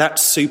that that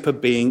super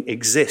being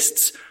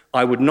exists.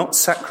 I would not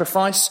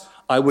sacrifice.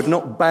 I would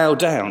not bow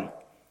down.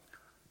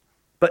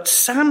 But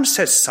Sam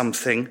says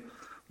something,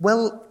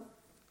 well,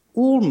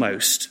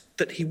 almost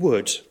that he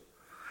would.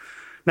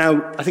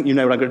 Now, I think you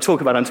know what I'm going to talk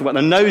about. I'm talking about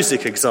the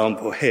Nozick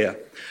example here.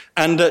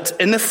 And that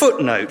in the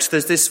footnote,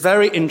 there's this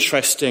very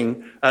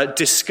interesting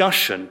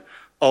discussion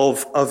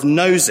of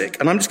Nozick.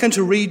 And I'm just going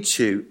to read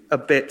to you a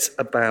bit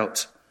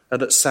about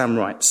that Sam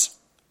writes.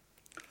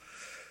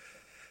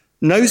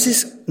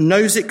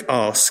 Nozick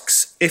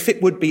asks if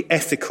it would be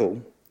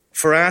ethical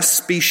for our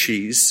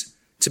species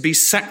to be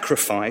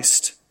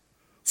sacrificed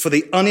for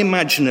the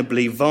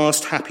unimaginably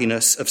vast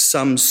happiness of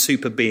some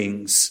super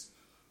beings.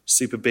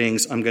 Super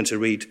beings, I'm going to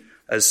read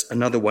as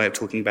another way of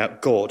talking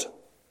about God.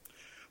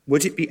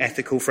 Would it be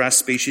ethical for our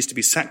species to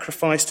be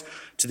sacrificed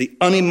to the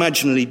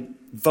unimaginably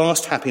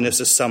vast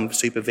happiness of some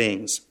super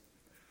beings?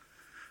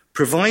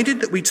 Provided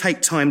that we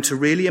take time to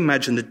really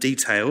imagine the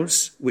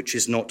details, which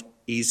is not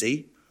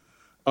easy,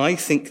 I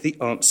think the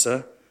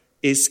answer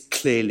is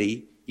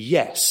clearly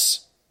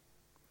yes.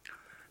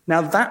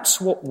 Now, that's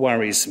what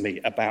worries me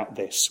about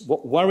this.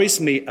 What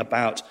worries me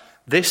about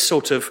this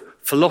sort of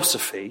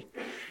philosophy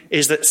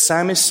is that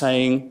Sam is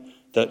saying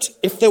that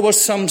if there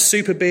was some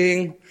super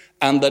being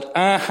and that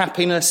our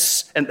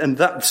happiness and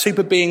that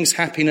super being's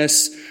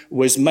happiness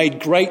was made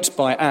great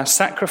by our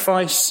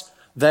sacrifice,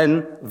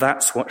 then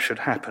that's what should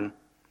happen.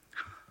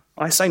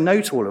 I say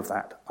no to all of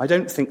that. I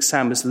don't think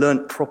Sam has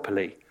learnt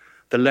properly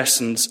the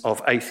lessons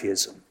of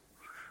atheism,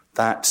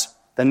 that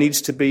there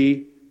needs to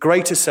be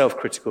greater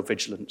self-critical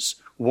vigilance,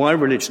 why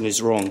religion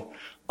is wrong.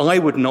 I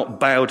would not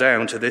bow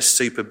down to this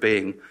super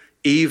being,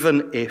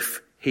 even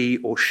if he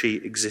or she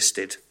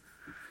existed.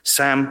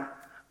 Sam,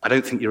 I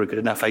don't think you're a good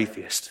enough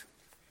atheist.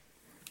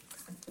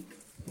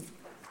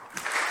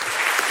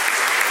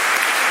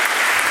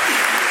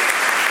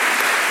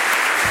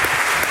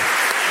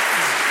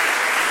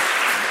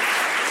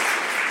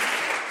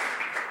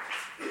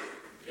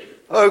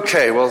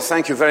 Okay, well,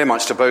 thank you very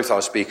much to both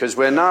our speakers.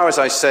 We're now, as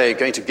I say,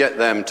 going to get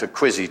them to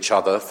quiz each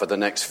other for the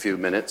next few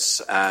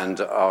minutes and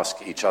ask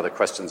each other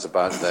questions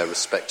about their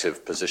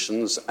respective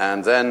positions.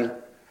 And then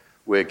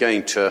we're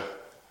going to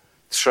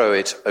throw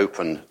it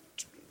open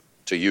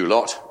to you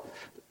lot.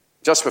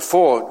 Just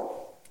before,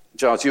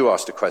 Giles, you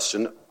asked a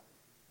question.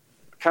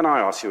 Can I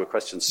ask you a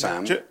question,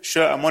 Sam?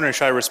 Sure. I'm wondering,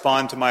 should I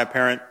respond to my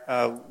apparent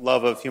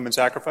love of human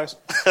sacrifice?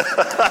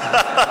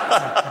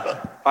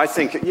 I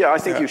think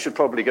you should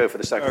probably go for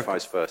the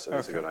sacrifice first.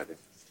 That's a good idea.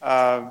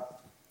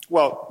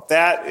 Well,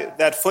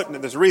 that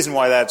footnote, there's a reason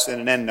why that's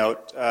in an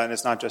endnote, and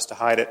it's not just to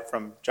hide it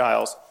from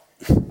Giles.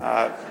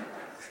 That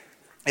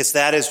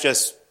is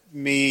just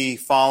me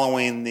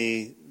following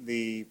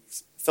the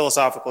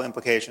philosophical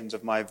implications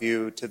of my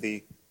view to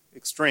the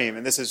extreme.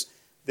 And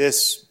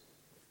this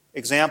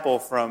example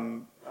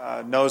from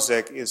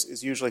Nozick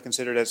is usually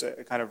considered as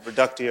a kind of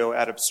reductio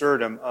ad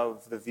absurdum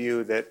of the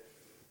view that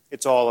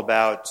it's all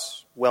about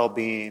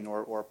well-being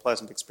or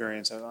pleasant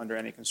experience under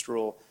any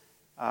construal.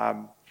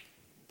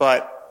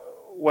 But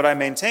what I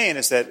maintain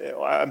is that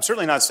I'm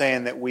certainly not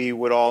saying that we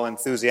would all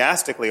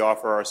enthusiastically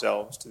offer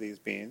ourselves to these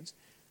beings,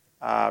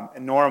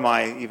 and nor am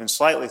I even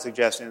slightly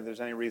suggesting that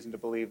there's any reason to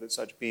believe that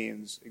such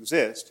beings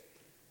exist.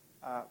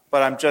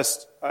 But I'm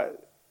just,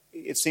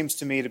 it seems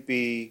to me to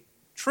be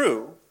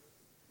true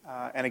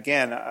And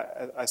again,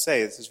 I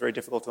say this is very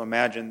difficult to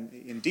imagine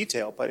in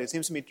detail, but it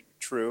seems to me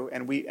true,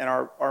 and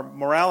our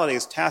morality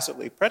is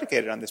tacitly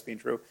predicated on this being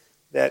true,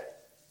 that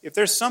if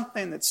there's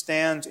something that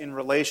stands in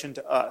relation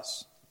to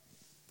us,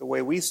 the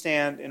way we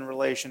stand in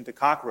relation to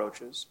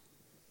cockroaches,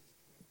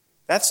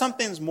 that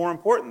something's more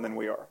important than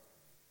we are.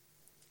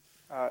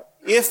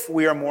 If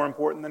we are more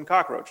important than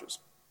cockroaches.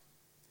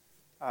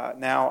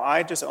 Now,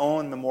 I just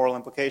own the moral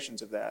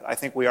implications of that. I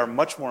think we are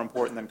much more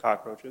important than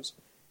cockroaches.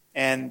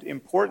 And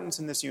importance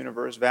in this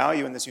universe,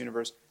 value in this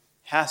universe,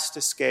 has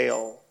to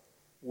scale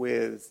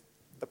with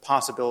the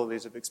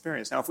possibilities of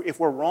experience. Now, if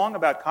we're wrong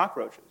about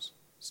cockroaches,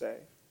 say,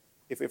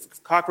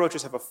 if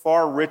cockroaches have a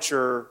far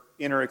richer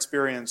inner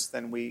experience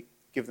than we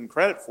give them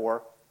credit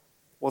for,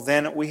 well,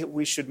 then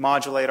we should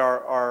modulate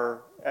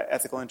our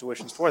ethical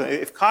intuitions toward them.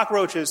 If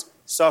cockroaches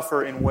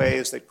suffer in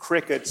ways that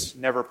crickets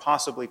never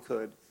possibly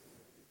could,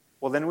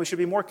 well, then we should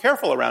be more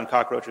careful around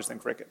cockroaches than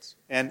crickets.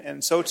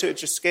 And so it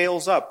just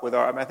scales up with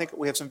I think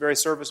we have some very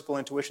serviceable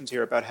intuitions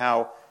here about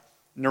how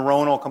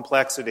neuronal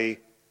complexity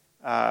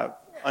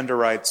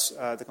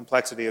underwrites the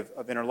complexity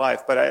of inner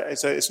life. But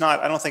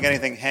I don't think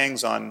anything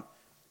hangs on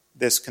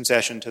this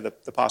concession to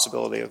the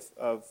possibility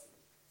of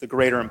the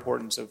greater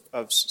importance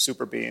of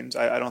super beings.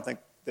 I don't think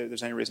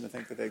there's any reason to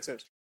think that they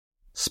exist.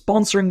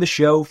 Sponsoring the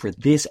show for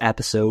this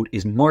episode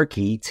is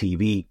Marquee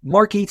TV.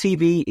 Marquee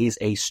TV is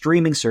a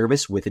streaming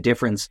service with a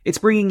difference. It's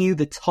bringing you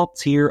the top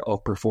tier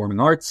of performing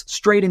arts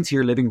straight into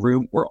your living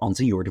room or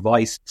onto your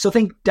device. So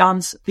think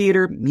dance,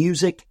 theatre,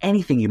 music,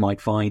 anything you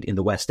might find in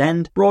the West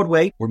End,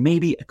 Broadway, or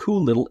maybe a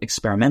cool little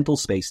experimental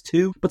space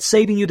too, but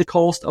saving you the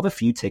cost of a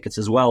few tickets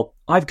as well.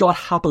 I've got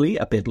happily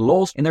a bit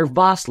lost in their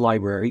vast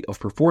library of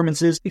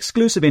performances,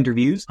 exclusive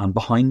interviews, and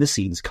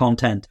behind-the-scenes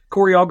content.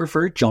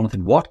 Choreographer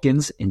Jonathan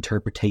Watkins'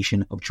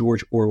 interpretation of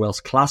George Orwell's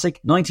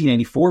classic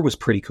 1984 was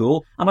pretty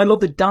cool, and I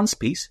love the dance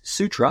piece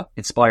Sutra,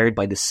 inspired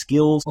by the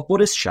skills of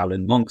Buddhist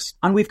Shaolin monks.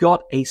 And we've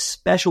got a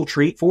special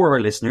treat for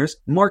our listeners.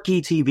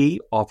 Marquee TV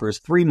offers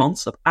 3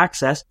 months of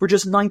access for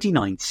just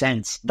 99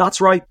 cents. That's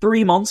right,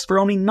 3 months for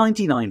only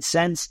 99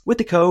 cents with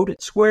the code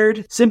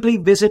SQUARED. Simply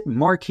visit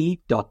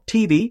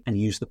marquee.tv and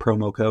use the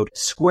promo code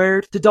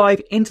SQUARED to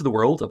dive into the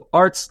world of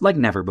arts like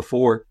never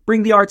before.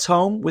 Bring the arts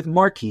home with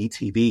Marquee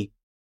TV.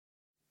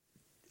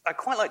 I'd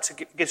quite like to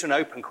get to an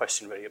open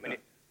question, really,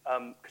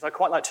 because I'd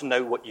quite like to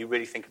know what you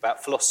really think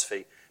about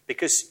philosophy,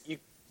 because you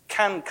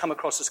can come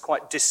across as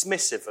quite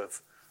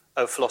dismissive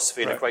of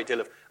philosophy in a great deal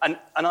of... And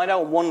I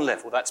know on one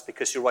level that's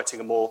because you're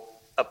writing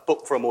a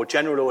book for a more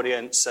general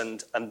audience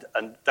and don't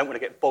want to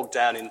get bogged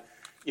down in,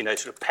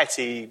 sort of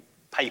petty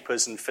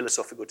papers and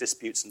philosophical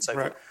disputes and so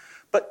forth.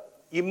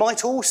 But you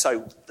might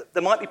also...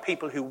 There might be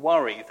people who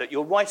worry that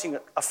you're writing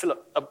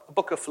a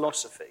book of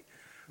philosophy,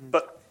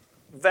 but...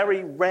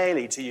 very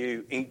rarely do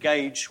you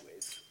engage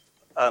with,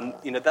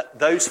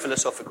 those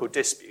philosophical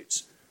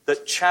disputes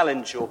that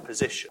challenge your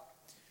position.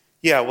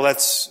 Yeah, well,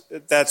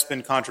 that's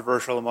been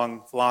controversial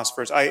among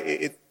philosophers.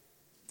 There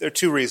are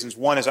two reasons.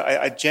 One is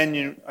I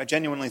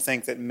genuinely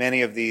think that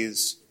many of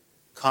these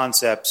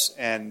concepts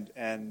and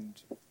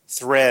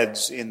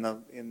threads that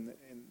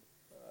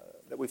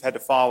we've had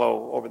to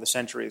follow over the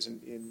centuries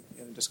in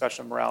the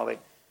discussion of morality.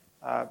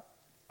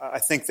 I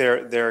think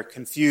they're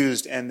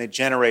confused and they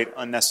generate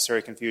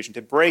unnecessary confusion.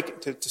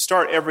 To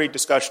start every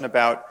discussion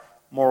about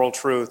moral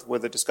truth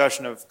with a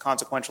discussion of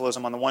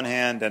consequentialism on the one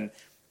hand and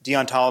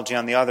deontology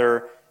on the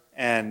other,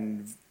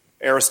 and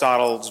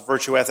Aristotle's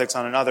virtue ethics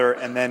on another,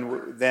 and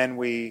then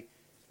we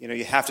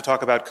you have to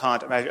talk about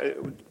Kant.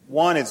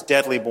 One, it's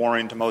deadly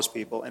boring to most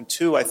people, and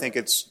two, I think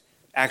it's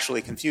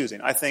actually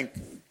confusing. I think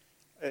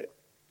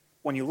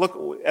when you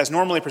look as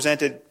normally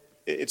presented,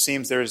 it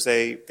seems there's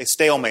a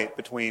stalemate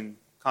between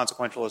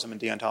consequentialism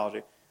and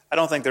deontology. I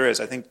don't think there is.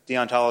 I think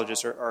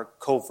deontologists are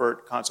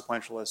covert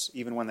consequentialists,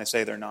 even when they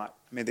say they're not.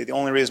 I mean, the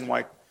only reason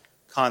why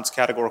Kant's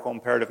categorical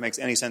imperative makes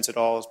any sense at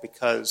all is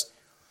because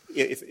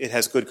it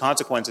has good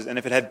consequences, and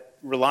if it had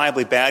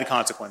reliably bad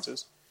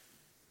consequences,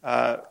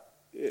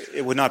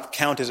 it would not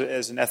count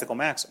as an ethical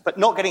maxim. But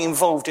not getting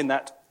involved in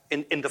that,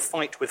 in the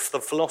fight with the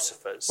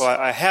philosophers. Well,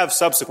 I have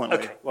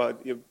subsequently, well,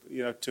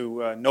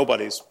 to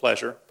nobody's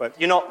pleasure, but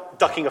you're not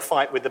ducking a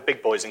fight with the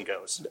big boys and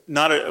girls.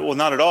 Not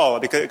at all.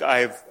 Because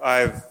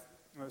I've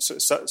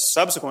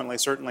subsequently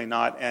certainly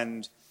not,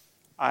 and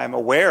I'm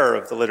aware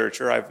of the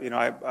literature.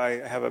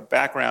 I have a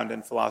background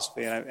in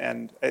philosophy,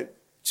 and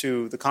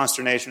to the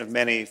consternation of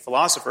many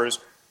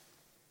philosophers,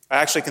 I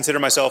actually consider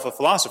myself a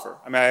philosopher.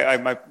 I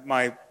mean,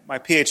 my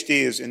PhD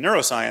is in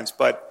neuroscience,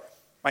 but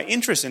my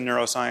interest in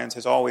neuroscience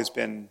has always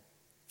been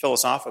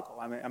philosophical.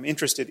 I'm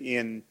interested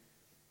in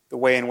the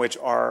way in which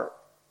our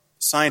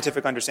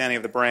scientific understanding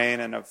of the brain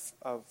and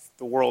of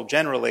the world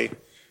generally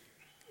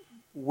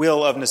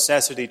will of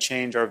necessity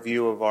change our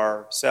view of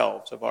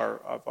ourselves, of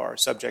our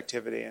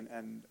subjectivity,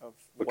 and of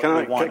what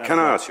we want. Can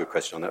I ask you a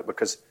question on that?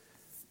 Because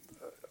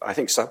I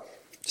think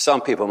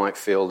some people might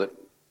feel that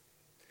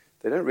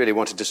they don't really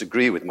want to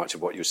disagree with much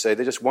of what you say.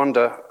 They just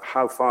wonder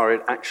how far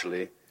it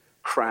actually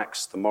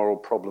cracks the moral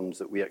problems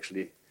that we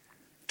actually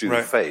do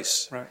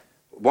face. Right.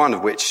 One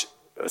of which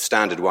a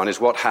standard one is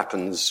what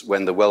happens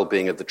when the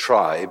well-being of the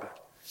tribe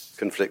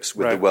conflicts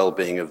with the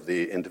well-being of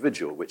the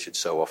individual, which it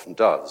so often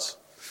does.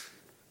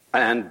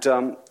 And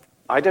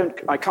I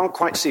can't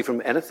quite see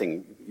from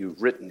anything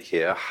you've written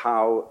here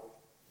how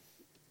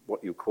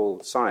what you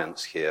call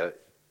science here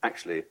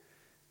actually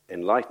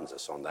enlightens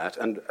us on that.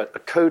 And a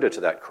coda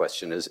to that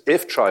question is,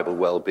 if tribal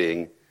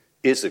well-being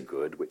is a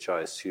good, which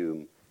I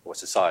assume, or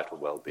societal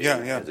well-being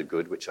is a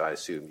good, which I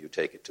assume you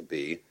take it to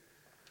be,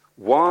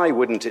 why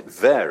wouldn't it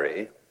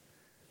vary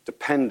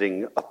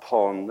depending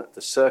upon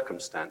the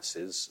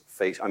circumstances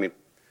I mean,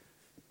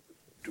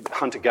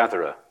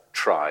 hunter-gatherer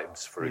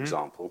tribes, for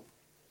example,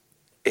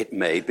 it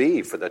may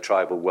be, for their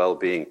tribal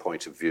well-being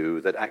point of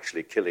view, that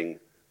actually killing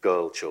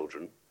girl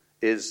children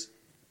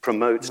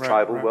promotes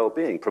tribal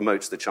well-being,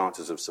 promotes the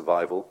chances of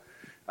survival,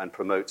 and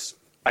promotes,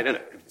 I don't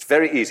know, it's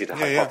very easy to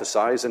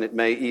hypothesize, and it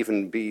may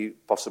even be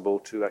possible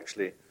to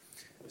actually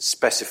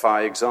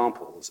specify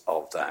examples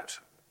of that.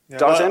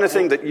 Does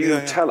anything that you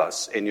tell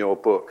us in your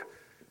book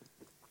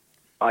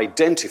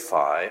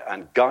identify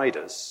and guide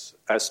us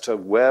as to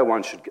where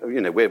one should go? You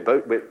know,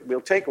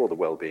 we'll take all the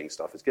well-being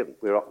stuff as given.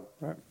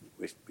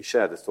 We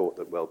share the thought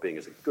that well-being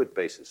is a good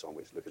basis on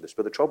which to look at this.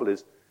 But the trouble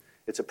is,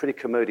 it's a pretty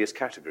commodious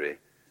category.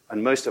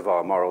 And most of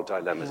our moral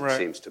dilemmas, it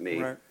seems to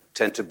me,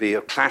 tend to be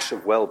a clash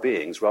of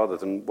well-beings rather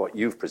than what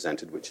you've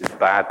presented, which is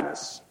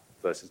badness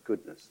versus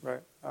goodness. Right.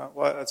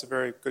 Well, that's a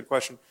very good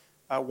question.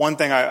 One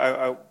thing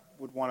I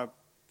would want to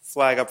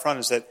flag up front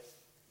is that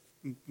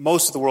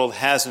most of the world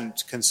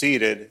hasn't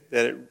conceded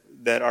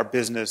that our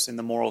business in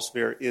the moral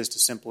sphere is to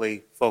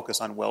simply focus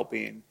on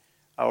well-being,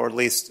 or at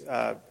least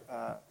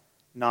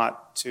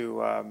not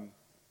to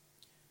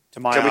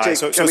my eyes.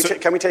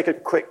 Can we take a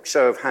quick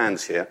show of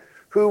hands here?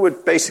 Who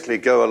would basically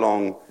go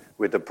along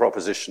with the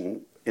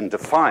proposition, in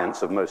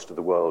defiance of most of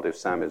the world, if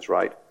Sam is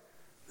right,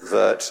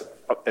 that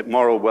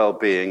moral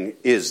well-being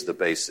is the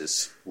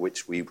basis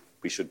which we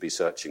should be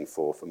searching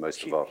for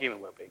most of our...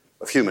 Human well-being.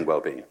 Of human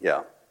well-being,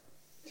 yeah.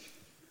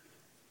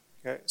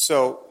 Okay,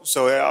 so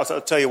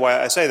I'll tell you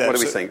why I say that. What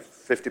do we think,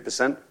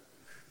 50%?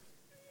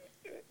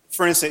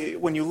 For instance,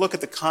 when you look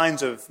at the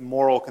kinds of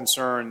moral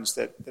concerns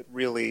that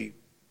really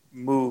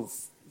move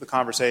the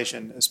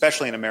conversation,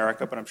 especially in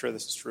America, but I'm sure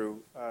this is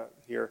true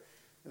here,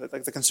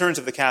 like the concerns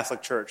of the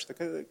Catholic Church.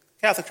 The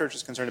Catholic Church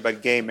is concerned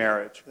about gay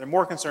marriage. They're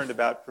more concerned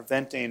about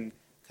preventing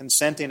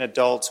consenting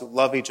adults who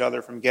love each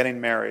other from getting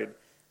married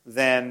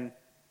than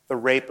the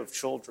rape of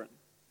children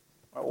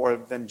or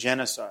than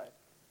genocide.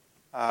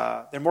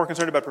 They're more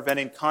concerned about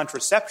preventing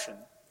contraception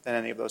than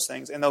any of those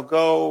things, and they'll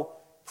go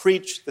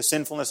preach the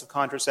sinfulness of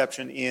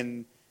contraception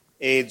in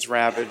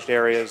AIDS-ravaged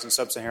areas in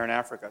sub-Saharan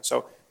Africa.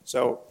 So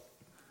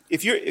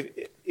if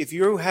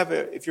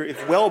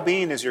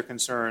well-being is your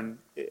concern,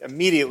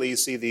 immediately you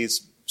see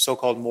these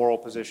so-called moral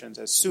positions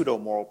as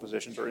pseudo-moral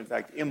positions, or in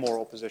fact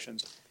immoral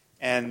positions.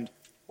 And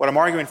what I'm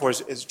arguing for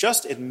is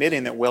just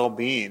admitting that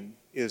well-being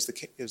is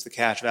the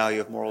cash value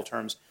of moral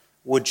terms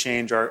would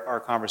change our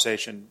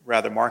conversation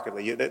rather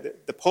markedly.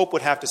 The Pope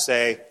would have to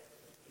say,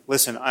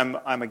 listen,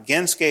 I'm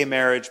against gay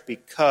marriage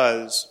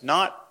because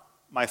not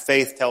my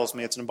faith tells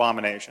me it's an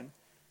abomination.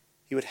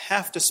 He would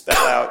have to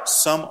spell out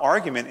some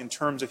argument in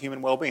terms of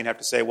human well-being. He'd have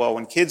to say, well,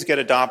 when kids get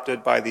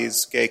adopted by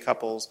these gay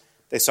couples,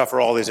 they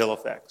suffer all these ill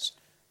effects.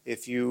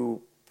 If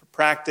you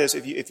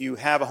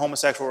have a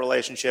homosexual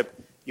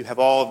relationship, you have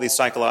all of these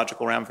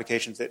psychological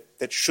ramifications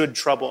that should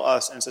trouble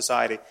us and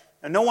society.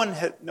 And no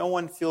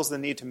one feels the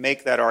need to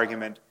make that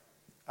argument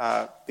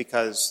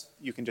because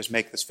you can just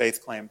make this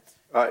faith claim.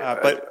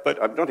 But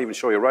I'm not even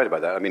sure you're right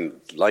about that. I mean,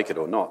 like it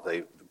or not,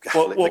 the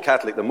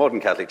modern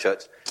Catholic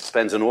Church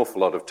spends an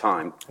awful lot of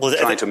time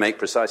trying to make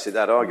precisely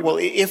that argument. Well,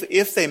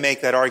 if they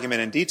make that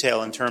argument in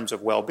detail in terms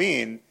of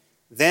well-being,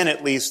 then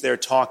at least they're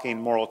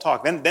talking moral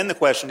talk. Then the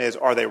question is,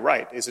 are they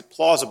right? Is it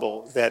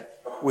plausible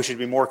that we should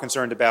be more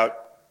concerned about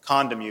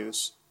condom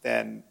use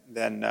than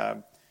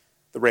the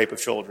rape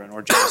of children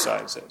or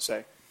genocide,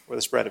 say, or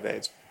the spread of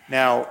AIDS?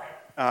 Now,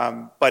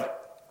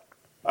 but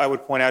I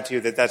would point out to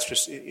you that that's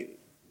just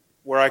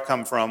where I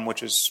come from,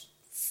 which is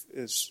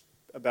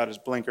about as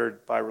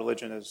blinkered by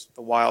religion as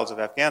the wilds of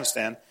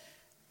Afghanistan.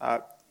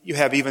 You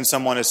have even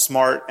someone as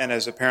smart and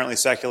as apparently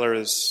secular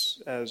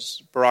as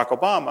Barack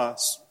Obama.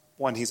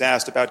 When he's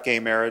asked about gay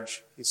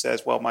marriage, he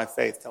says, well, my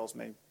faith tells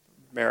me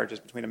marriage is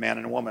between a man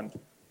and a woman.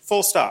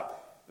 Full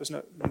stop. There's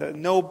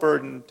no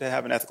burden to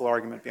have an ethical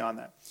argument beyond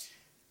that.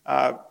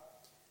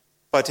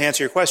 But to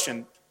answer your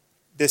question,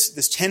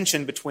 this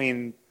tension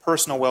between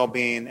personal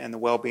well-being and the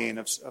well-being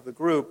of the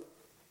group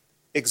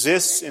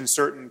exists in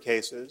certain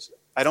cases.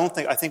 I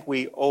think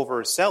we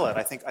oversell it.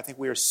 I think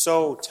we are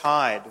so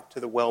tied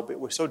to the well-being.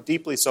 We're so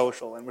deeply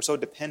social, and we're so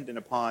dependent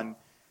upon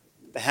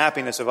the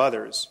happiness of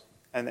others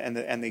and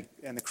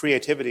the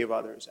creativity of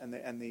others, and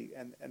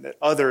that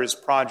others'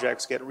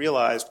 projects get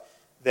realized.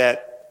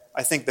 That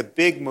I think the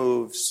big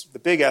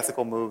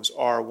ethical moves,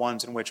 are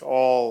ones in which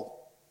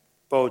all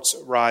boats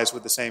rise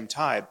with the same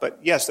tide. But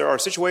yes, there are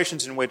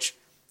situations in which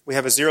we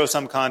have a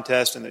zero-sum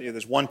contest, and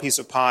there's one piece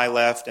of pie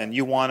left, and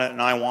you want it,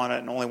 and I want it,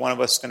 and only one of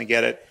us is going to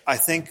get it. I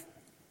think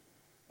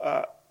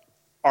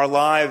our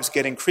lives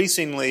get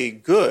increasingly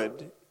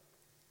good,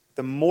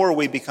 the more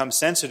we become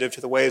sensitive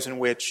to the ways in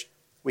which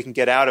we can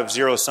get out of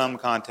zero-sum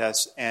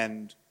contests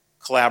and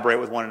collaborate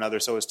with one another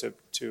so as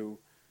to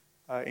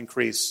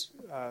increase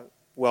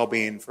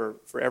well-being for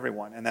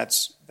everyone. And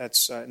that's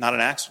not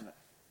an accident.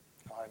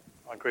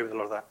 I agree with a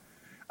lot of that.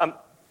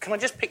 Can I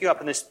just pick you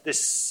up on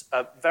this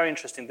very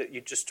interesting that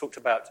you just talked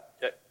about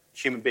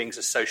human beings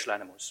as social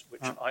animals,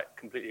 which I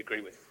completely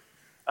agree with.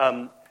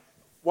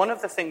 One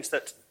of the things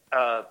that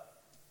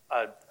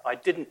I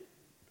didn't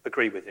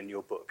agree with in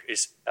your book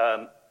is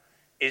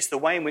the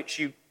way in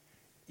which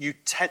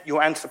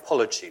your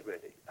anthropology,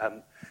 really,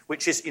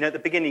 which is, at the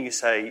beginning you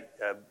say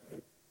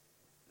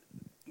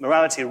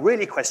morality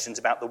really questions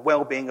about the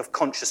well-being of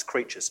conscious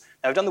creatures.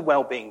 Now, I've done the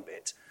well-being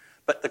bit,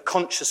 but the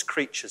conscious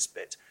creatures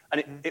bit.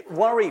 And it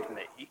worried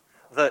me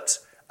that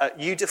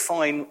you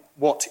define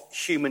what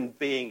human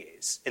being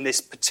is in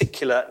this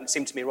particular, and it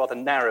seemed to me, rather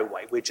narrow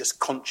way. We're just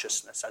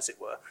consciousness, as it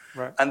were.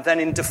 Right. And then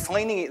in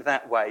defining it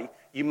that way,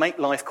 you make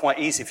life quite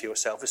easy for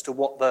yourself as to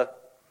what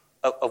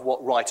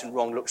what right and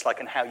wrong looks like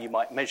and how you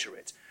might measure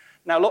it.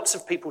 Now, lots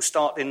of people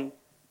start in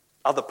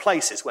other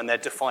places when they're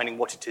defining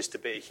what it is to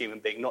be a human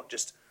being, not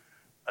just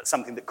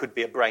something that could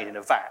be a brain in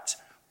a vat,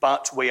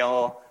 but we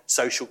are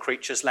social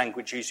creatures,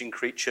 language-using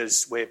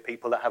creatures. We're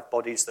people that have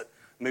bodies that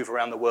move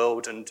around the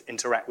world and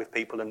interact with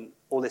people and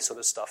all this sort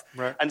of stuff.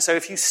 Right. And so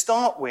if you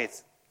start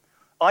with,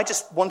 I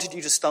just wanted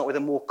you to start with a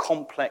more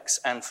complex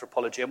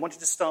anthropology. I wanted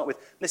to start with,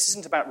 this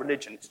isn't about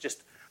religion, it's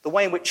just the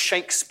way in which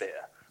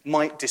Shakespeare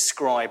might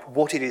describe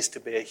what it is to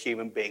be a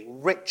human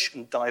being, rich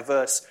and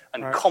diverse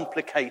and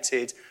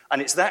complicated,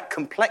 and it's that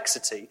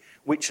complexity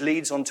which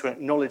leads on to an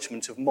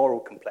acknowledgement of moral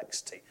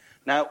complexity.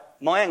 Now,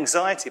 my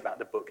anxiety about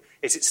the book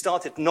is it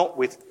started not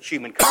with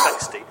human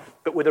complexity,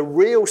 but with a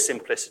real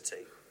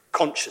simplicity,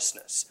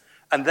 consciousness,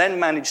 and then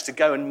managed to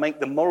go and make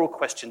the moral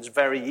questions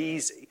very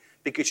easy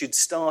because you'd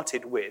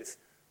started with,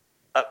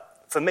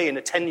 for me, an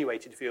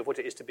attenuated view of what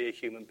it is to be a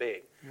human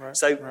being. Right,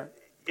 so right.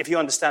 If you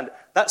understand,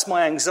 that's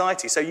my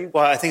anxiety.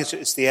 Well, I think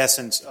it's the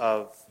essence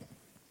of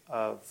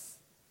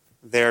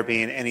there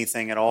being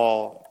anything at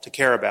all to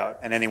care about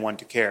and anyone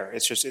to care.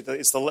 It's just either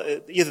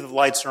the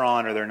lights are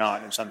on or they're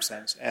not in some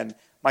sense. And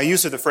my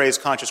use of the phrase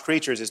conscious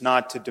creatures is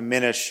not to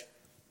diminish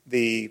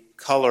the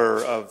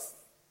color of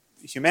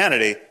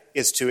humanity,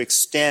 it's to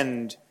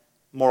extend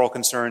moral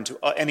concern to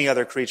any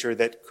other creature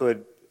that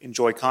could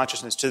enjoy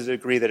consciousness to the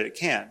degree that it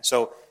can.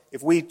 So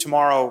if we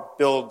tomorrow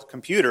build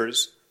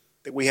computers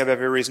that we have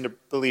every reason to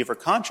believe are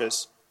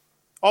conscious,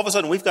 all of a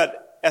sudden we've got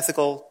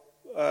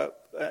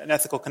an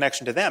ethical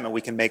connection to them, and we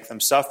can make them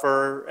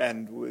suffer,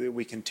 and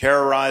we can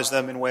terrorize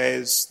them in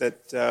ways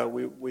that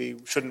we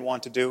shouldn't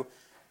want to do.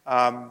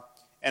 And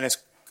it's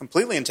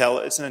completely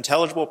it's an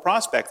intelligible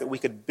prospect that we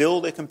could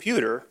build a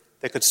computer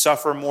that could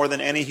suffer more than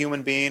any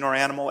human being or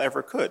animal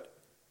ever could.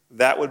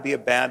 That would be a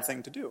bad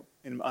thing to do,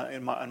 in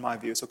my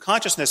view. So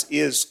consciousness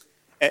is,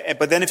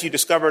 but then if you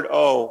discovered,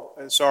 oh,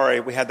 sorry,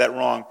 we had that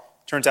wrong,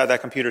 turns out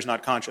that computer's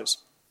not conscious,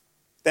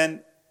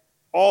 then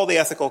all the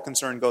ethical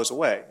concern goes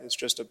away. It's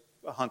just a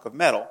hunk of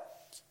metal,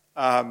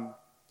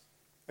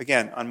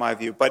 again, on my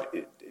view. But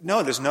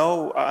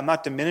I'm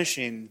not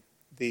diminishing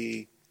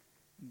the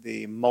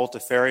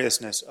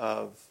multifariousness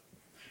of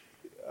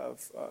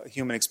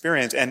human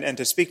experience. And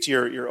to speak to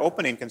your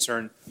opening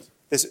concern,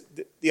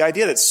 the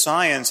idea that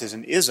science is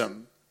an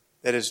ism,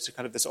 that is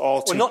kind of this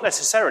all too... Well, not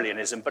necessarily an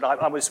ism, but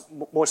I was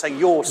more saying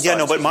your science. Yeah,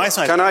 no, but my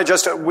science... Can I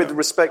just, with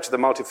respect to the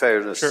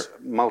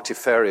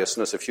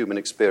multifariousness of human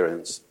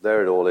experience,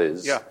 there it all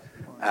is. Yeah.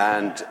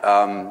 And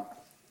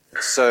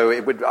so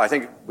I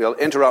think we'll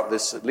interrupt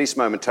this at least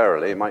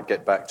momentarily. It might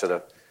get back to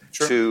the...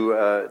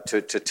 Sure.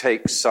 To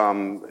take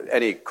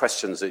any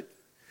questions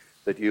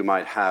that you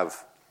might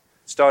have,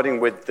 starting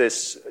with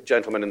this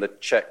gentleman in the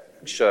check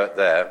shirt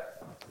there.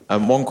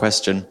 One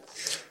question.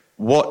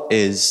 What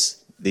is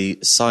the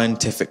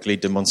scientifically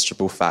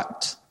demonstrable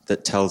fact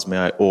that tells me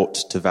I ought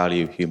to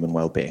value human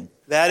well-being?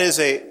 That is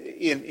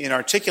in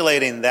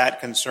articulating that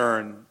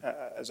concern,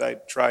 as I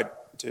tried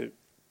to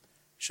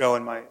show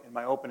in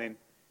my opening,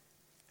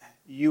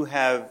 you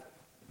have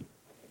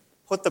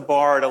put the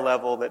bar at a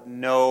level that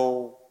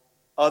no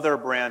other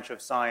branch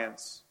of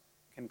science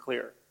can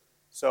clear.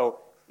 So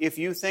if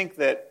you think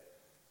that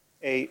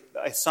a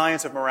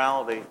science of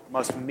morality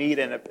must meet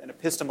an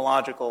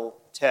epistemological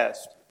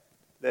test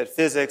that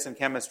physics and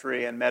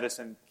chemistry and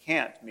medicine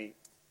can't meet,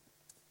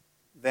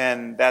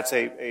 then that's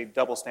a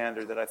double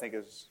standard that I think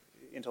is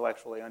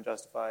intellectually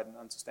unjustified and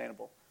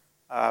unsustainable.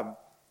 And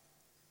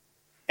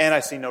I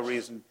see no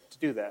reason to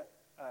do that.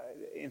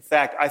 In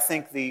fact, I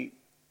think the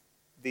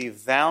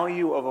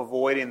value of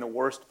avoiding the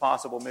worst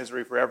possible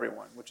misery for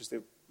everyone, which is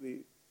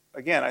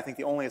again, I think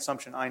the only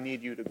assumption I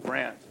need you to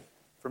grant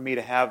for me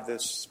to have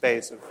this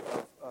space of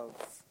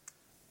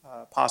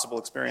possible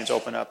experience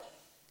open up,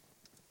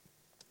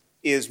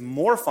 is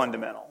more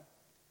fundamental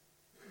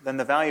than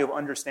the value of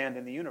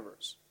understanding the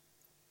universe,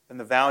 than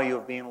the value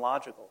of being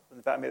logical.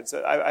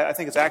 I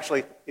think it's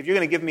actually, if you're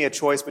going to give me a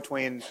choice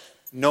between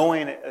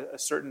knowing a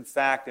certain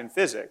fact in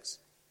physics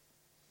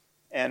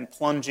and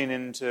plunging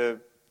into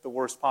the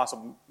worst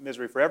possible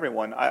misery for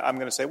everyone, I'm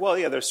going to say, well,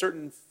 yeah, there's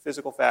certain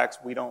physical facts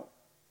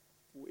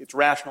it's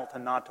rational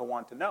not to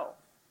want to know.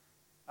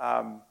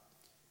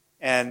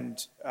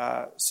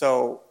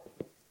 So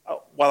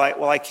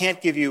while I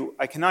cannot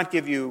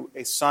give you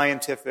a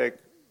scientific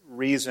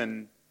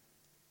reason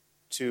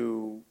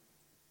to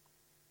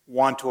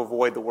want to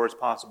avoid the worst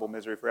possible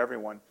misery for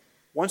everyone,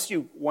 once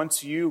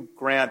you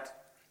grant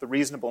the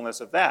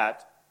reasonableness of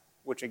that,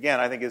 which again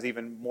I think is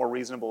even more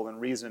reasonable than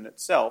reason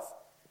itself,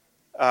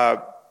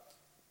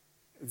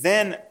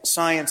 then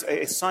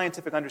a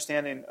scientific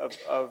understanding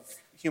of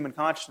human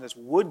consciousness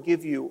would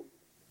give you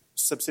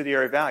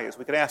subsidiary values.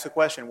 We could ask the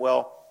question,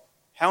 well,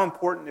 how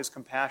important is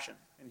compassion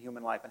in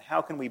human life, and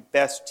how can we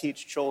best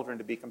teach children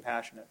to be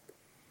compassionate?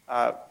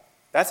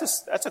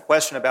 That's a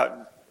question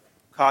about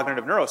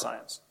cognitive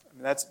neuroscience. I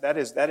mean, that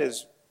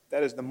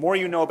is the more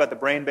you know about the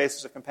brain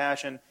basis of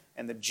compassion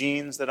and the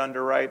genes that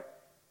underwrite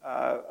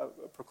a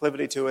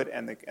proclivity to it,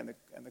 and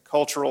the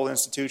cultural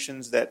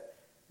institutions that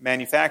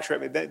manufacture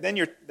it. Then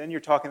you're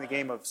talking the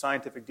game of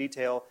scientific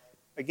detail.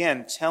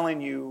 Again,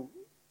 telling you,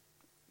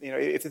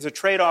 if it's a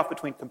trade-off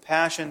between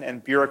compassion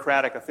and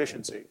bureaucratic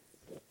efficiency,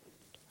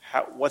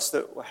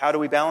 how do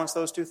we balance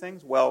those two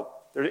things? Well,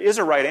 there is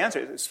a right answer.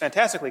 It's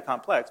fantastically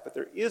complex, but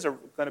there is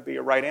going to be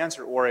a right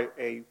answer, or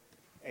a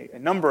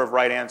number of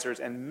right answers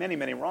and many,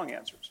 many wrong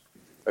answers.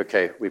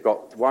 Okay, we've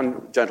got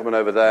one gentleman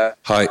over there.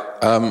 Hi.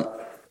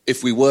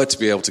 If we were to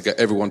be able to get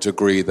everyone to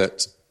agree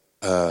that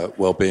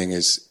well-being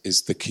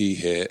is the key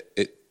here,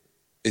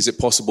 is it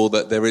possible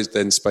that there is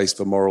then space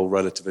for moral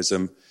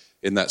relativism,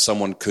 in that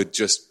someone could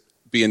just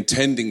be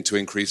intending to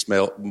increase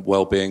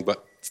well-being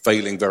but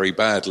failing very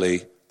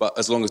badly, but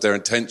as long as their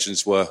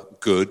intentions were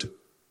good,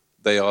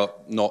 they are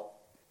not,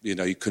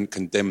 you couldn't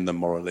condemn them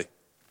morally?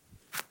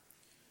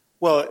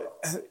 Well,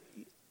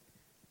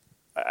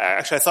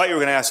 actually, I thought you were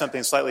going to ask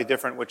something slightly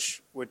different,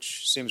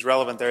 which seems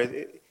relevant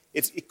there.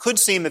 It could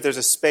seem that there's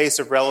a space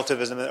of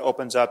relativism that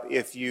opens up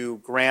if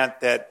you grant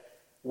that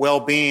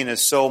well-being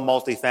is so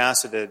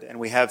multifaceted and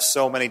we have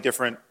so many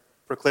different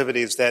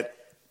proclivities that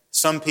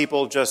some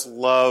people just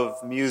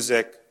love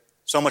music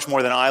so much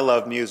more than I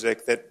love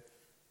music, that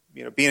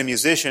being a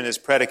musician is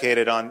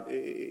predicated on,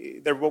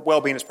 their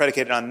well-being is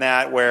predicated on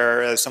that,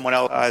 whereas someone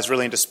else is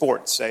really into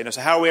sports.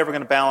 So how are we ever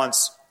going to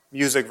balance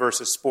music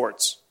versus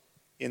sports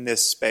in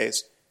this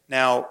space?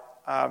 Now,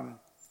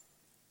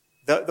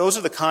 those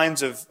are the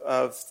kinds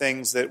of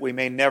things that we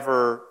may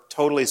never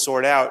totally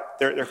sort out.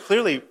 They're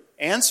clearly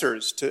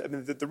answers to. I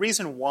mean, the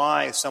reason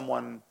why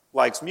someone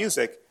likes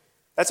music,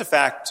 that's a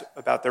fact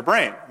about their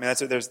brain. I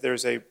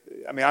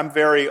mean, I'm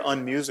very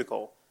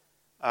unmusical.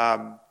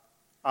 I'm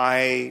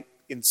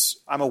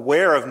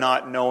aware of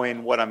not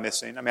knowing what I'm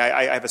missing. I mean,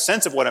 I have a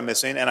sense of what I'm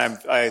missing, and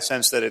I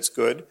sense that it's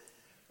good.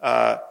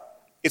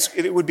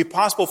 It would be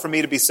possible for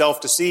me to be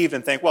self-deceived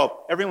and think,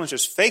 well, everyone's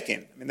just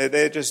faking. I mean,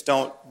 they just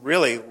don't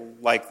really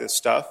like this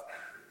stuff.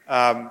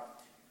 And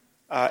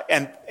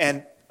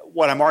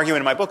what I'm arguing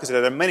in my book is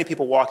that there are many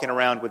people walking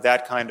around with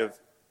that kind of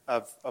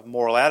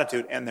moral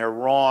attitude, and they're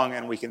wrong,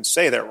 and we can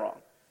say they're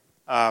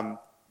wrong.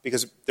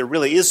 Because there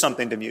really is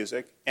something to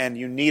music, and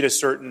you need a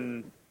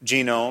certain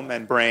genome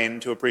and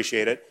brain to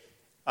appreciate it.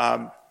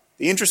 The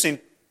interesting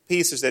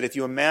piece is that if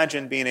you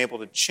imagine being able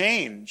to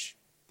change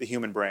the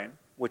human brain,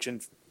 which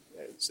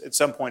at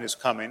some point is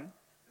coming,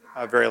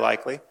 very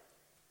likely,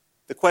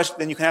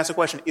 then you can ask the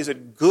question, is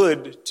it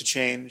good to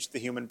change the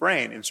human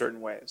brain in certain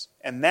ways?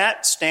 And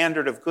that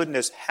standard of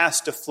goodness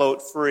has to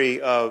float free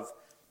of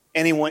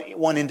any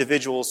one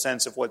individual's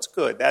sense of what's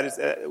good. That is,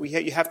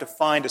 you have to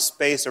find a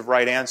space of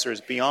right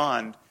answers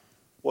beyond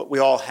what we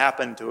all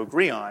happen to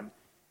agree on.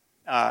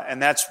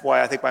 And that's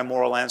why I think my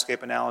moral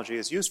landscape analogy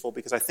is useful,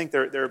 because I think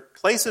there are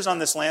places on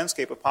this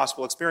landscape of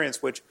possible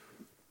experience which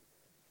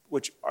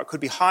could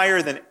be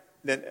higher than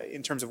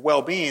in terms of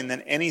well-being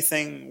than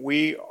anything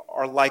we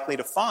are likely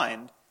to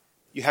find.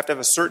 You have to have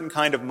a certain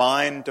kind of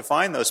mind to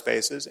find those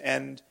spaces,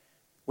 and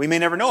we may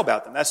never know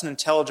about them. That's an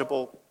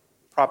intelligible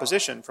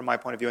proposition from my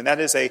point of view, and that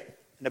is an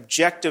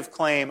objective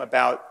claim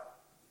about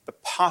the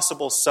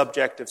possible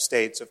subjective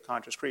states of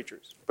conscious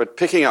creatures. But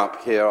picking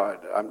up here,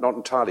 I'm not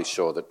entirely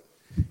sure that...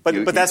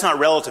 But that's not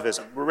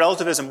relativism.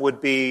 Relativism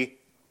would be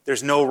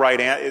there's no right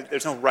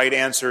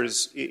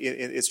answers.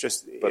 It's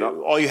just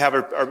all you have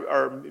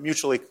are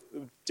mutually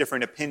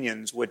different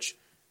opinions, which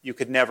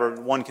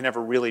one can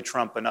never really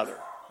trump another.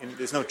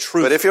 There's no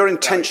truth. But if your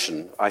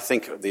intention, I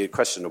think the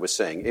question that we're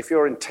saying, if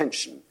your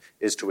intention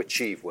is to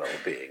achieve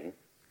well-being,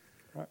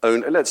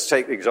 let's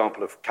take the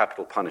example of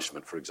capital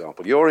punishment, for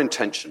example. Your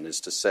intention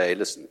is to say,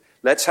 listen,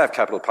 let's have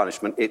capital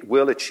punishment. It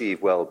will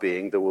achieve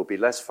well-being. There will be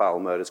less foul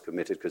murders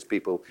committed because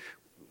people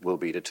will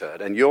be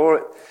deterred. And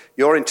your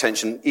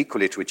intention,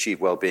 equally to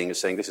achieve well-being, is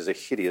saying this is a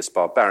hideous,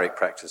 barbaric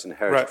practice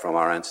inherited from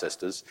our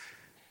ancestors.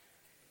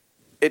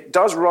 It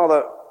does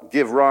rather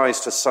give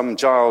rise to some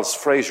Giles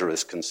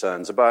Fraserist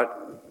concerns about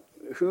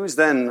who's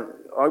then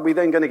are we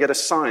then going to get a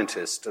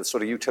scientist, a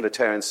sort of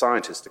utilitarian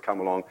scientist, to come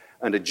along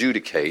and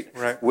adjudicate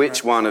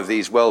which one of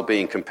these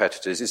well-being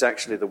competitors is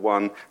actually the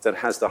one that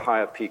has the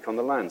higher peak on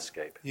the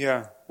landscape?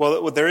 Yeah.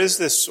 Well, there is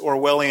this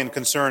Orwellian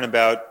concern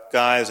about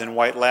guys in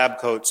white lab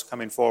coats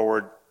coming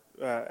forward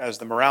as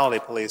the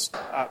morality police.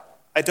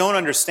 I don't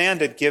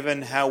understand it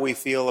given how we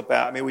feel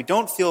about, I mean, we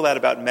don't feel that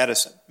about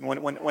medicine.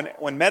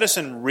 When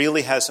medicine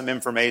really has some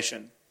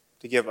information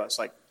to give us,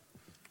 like,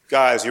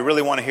 guys, you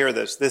really want to hear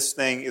this, this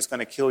thing is going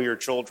to kill your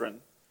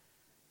children,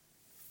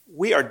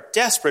 we are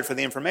desperate for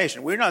the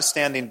information. We're not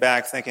standing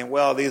back thinking,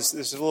 well, this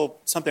is a little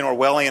something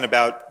Orwellian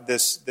about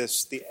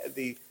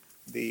the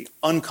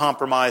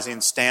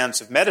uncompromising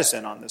stance of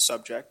medicine on this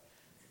subject.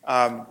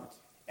 And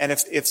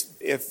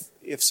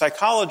if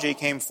psychology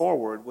came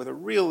forward with a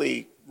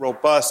really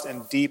robust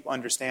and deep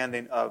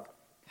understanding of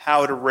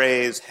how to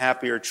raise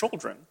happier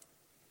children,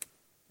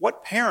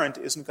 what parent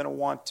isn't going to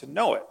want to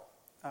know it?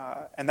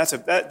 And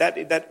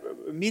that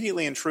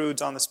immediately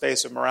intrudes on the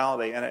space of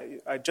morality. And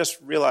I just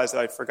realized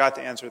that I forgot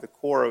to answer the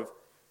core of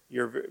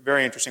your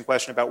very interesting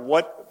question about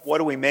what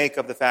do we make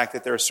of the fact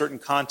that there are certain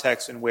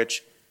contexts in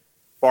which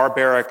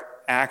barbaric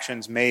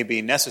actions may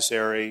be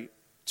necessary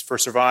for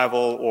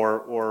survival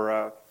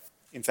or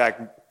in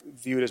fact,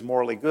 viewed as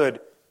morally good.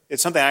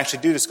 It's something I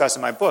actually do discuss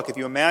in my book. If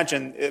you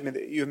imagine,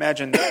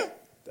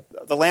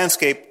 the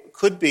landscape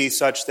could be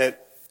such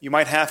that you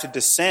might have to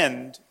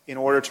descend in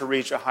order to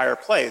reach a higher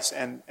place.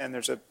 And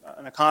there's an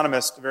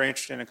economist, a very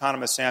interesting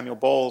economist, Samuel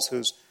Bowles,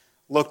 who's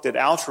looked at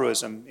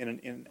altruism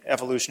in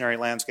evolutionary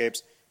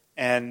landscapes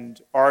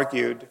and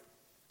argued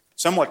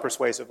somewhat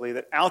persuasively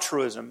that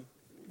altruism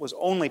was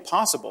only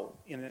possible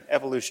in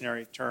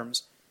evolutionary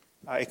terms.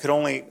 It could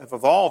only have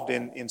evolved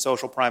in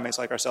social primates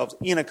like ourselves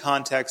in a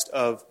context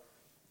of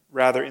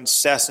rather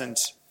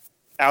incessant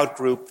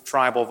out-group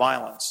tribal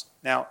violence.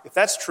 Now, if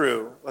that's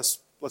true, let's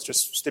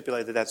just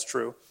stipulate that that's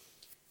true,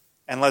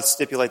 and let's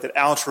stipulate that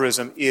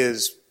altruism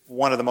is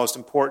one of the most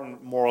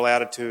important moral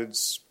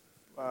attitudes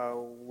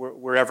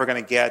we're ever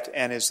going to get,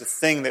 and is the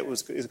thing that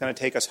is going to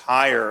take us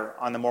higher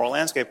on the moral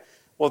landscape.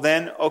 Well,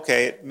 then,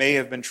 okay, it may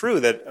have been true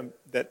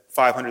that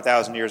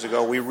 500,000 years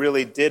ago we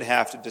really did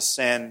have to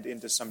descend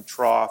into some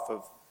trough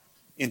of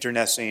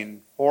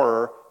internecine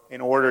horror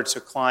in order to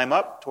climb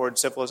up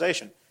towards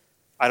civilization.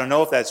 I don't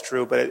know if that's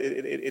true, but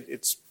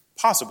it's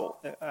possible,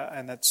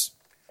 and that's...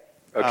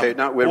 Okay,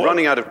 now we're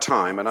running out of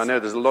time, and I know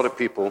there's a lot of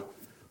people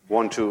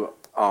want to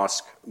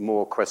ask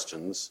more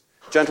questions.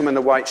 Gentleman in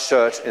the white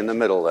shirt in the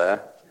middle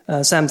there.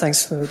 Sam,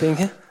 thanks for being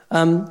here.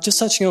 Just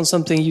touching on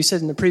something you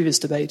said in the previous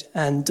debate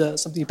and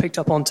something you picked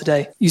up on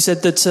today. You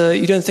said that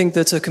you don't think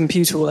that a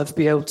supercomputer will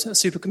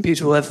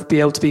ever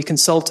be able to be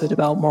consulted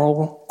about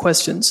moral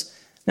questions.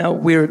 Now,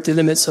 we're at the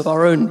limits of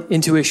our own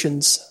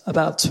intuitions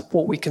about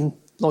what we can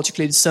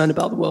logically discern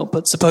about the world,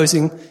 but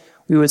supposing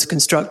we were to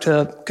construct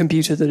a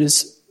computer that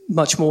is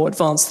much more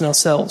advanced than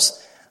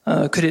ourselves,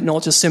 could it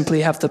not just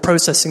simply have the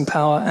processing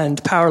power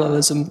and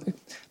parallelism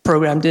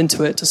programmed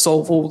into it to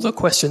solve all the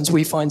questions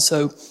we find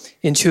so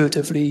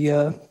intuitively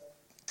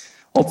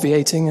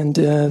obviating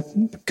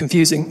and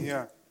confusing?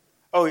 Yeah.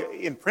 Oh,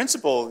 in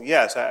principle,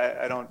 yes.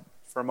 I don't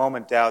for a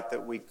moment doubt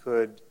that we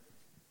could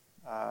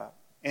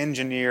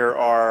engineer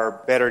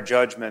our better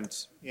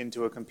judgment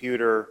into a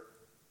computer,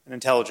 an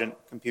intelligent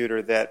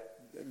computer that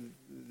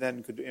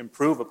then could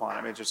improve upon.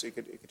 I mean,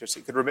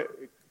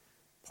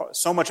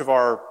 so much of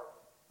our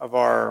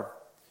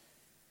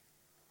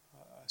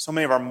so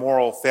many of our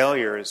moral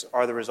failures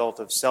are the result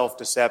of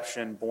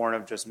self-deception born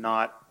of just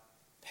not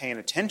paying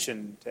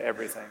attention to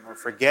everything or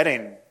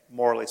forgetting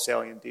morally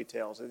salient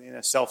details in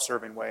a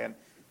self-serving way. And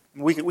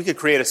we could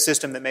create a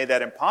system that made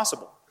that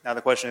impossible. Now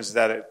the question is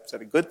that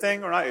a good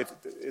thing or not?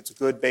 It's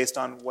good based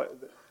on what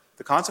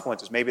the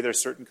consequences. Maybe there's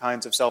certain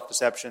kinds of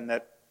self-deception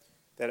that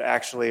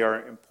actually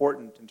are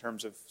important in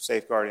terms of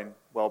safeguarding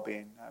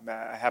well-being.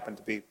 I happen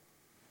to be,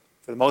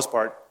 for the most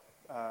part,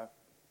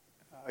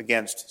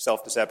 against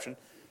self-deception.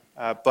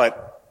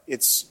 But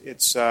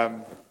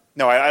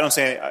no, I don't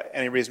see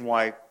any reason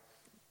why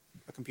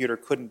a computer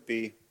couldn't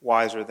be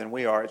wiser than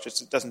we are. It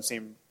doesn't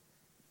seem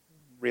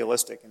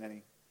realistic in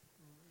any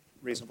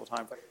reasonable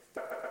time.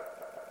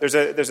 There's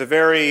a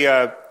very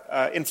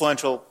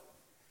influential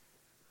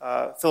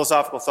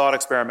philosophical thought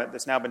experiment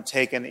that's now been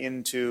taken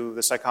into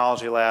the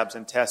psychology labs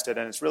and tested,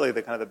 and it's really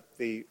the kind of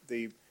the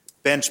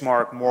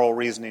benchmark moral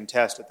reasoning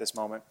test at this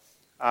moment.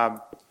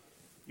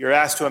 You're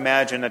asked to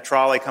imagine a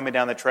trolley coming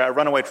down the track, a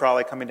runaway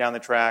trolley coming down the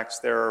tracks.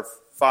 There are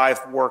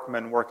 5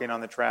 workmen working on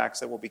the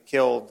tracks that will be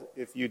killed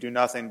if you do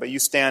nothing, but you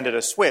stand at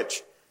a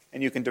switch,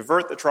 and you can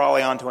divert the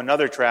trolley onto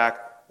another track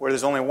where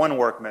there's only 1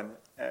 workman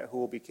who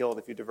will be killed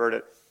if you divert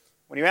it.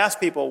 When you ask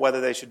people whether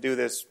they should do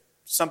this,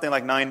 something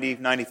like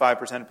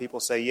 95% of people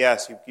say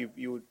yes,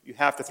 you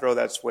have to throw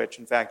that switch.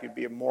 In fact, you'd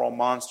be a moral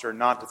monster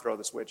not to throw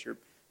the switch.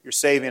 You're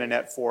saving a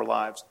net 4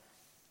 lives.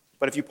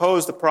 But if you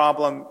pose the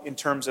problem in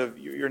terms of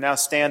you're now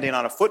standing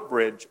on a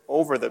footbridge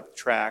over the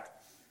track,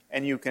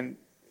 and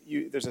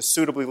there's a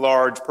suitably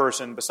large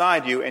person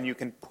beside you, and you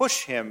can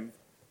push him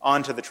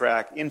onto the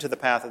track, into the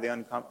path of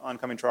the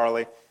oncoming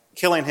trolley,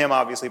 killing him,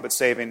 obviously, but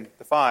saving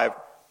the 5.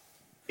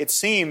 It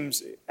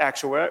seems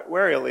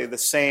actuarially the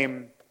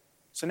same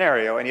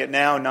scenario, and yet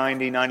now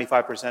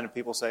 95% of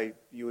people say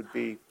you would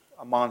be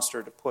a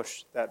monster to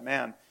push that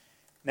man.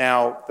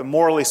 Now, the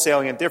morally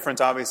salient difference,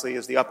 obviously,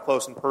 is the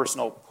up-close and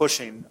personal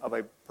pushing of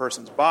a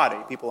person's body.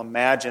 People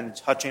imagine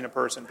touching a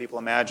person, people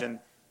imagine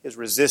his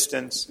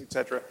resistance,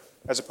 etc.,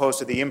 as opposed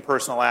to the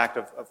impersonal act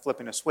of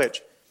flipping a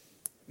switch.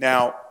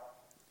 Now,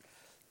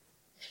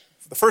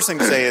 the first thing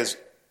to say is,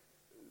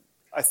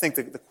 I think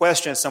the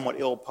question is somewhat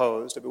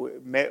ill-posed.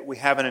 We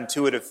have an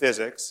intuitive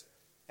physics,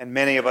 and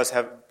many of us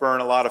have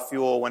burned a lot of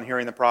fuel when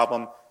hearing the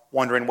problem,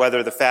 wondering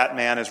whether the fat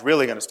man is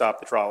really going to stop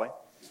the trolley.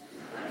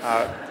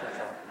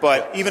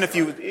 But even if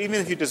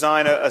you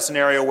design a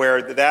scenario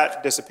where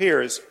that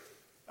disappears,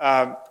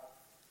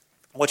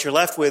 what you're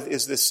left with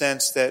is this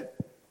sense that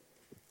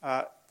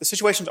the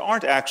situations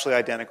aren't actually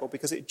identical,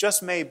 because it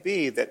just may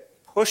be that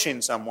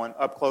pushing someone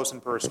up close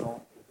and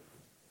personal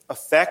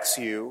affects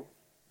you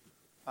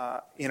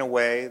in a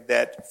way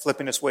that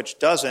flipping a switch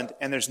doesn't,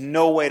 and there's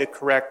no way to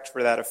correct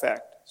for that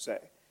effect, say.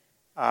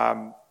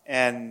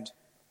 And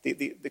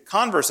the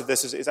converse of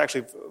this is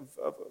actually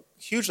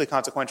hugely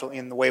consequential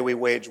in the way we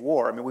wage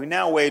war. I mean, we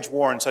now wage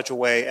war in such a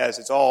way as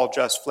it's all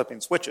just flipping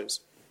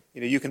switches.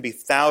 You can be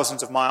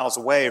thousands of miles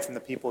away from the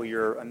people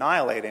you're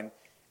annihilating,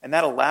 and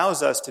that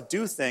allows us to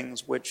do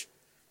things which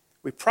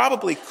we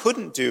probably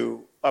couldn't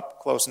do up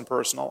close and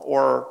personal,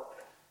 or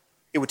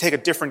it would take a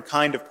different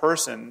kind of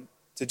person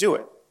to do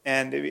it.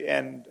 And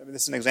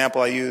this is an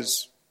example I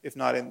use, if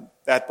not in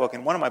that book,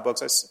 in one of my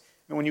books.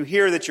 When you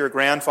hear that your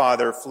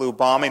grandfather flew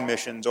bombing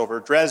missions over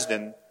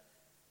Dresden,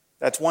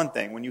 that's one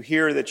thing. When you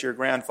hear that your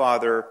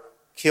grandfather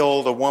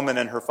killed a woman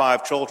and her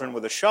 5 children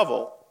with a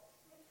shovel,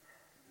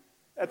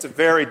 that's a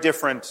very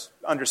different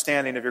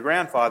understanding of your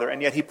grandfather,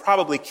 and yet he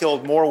probably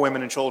killed more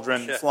women and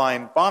children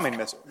flying bombing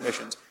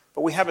missions.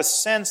 But we have a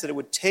sense that it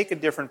would take a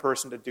different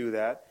person to do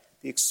that.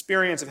 The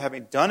experience of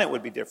having done it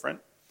would be different.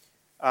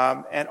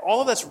 And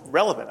all of that's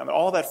relevant. I mean,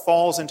 all of that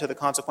falls into the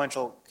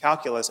consequential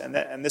calculus,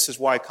 and this is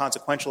why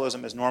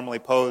consequentialism is normally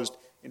posed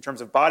in terms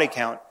of body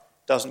count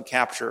doesn't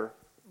capture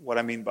what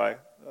I mean by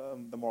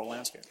the moral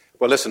landscape.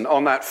 Well, listen,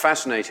 on that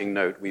fascinating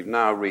note, we've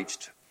now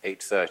reached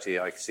 8:30.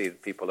 I see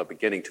that people are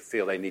beginning to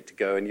feel they need to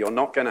go, and you're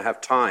not going to have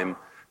time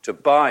to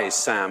buy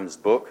Sam's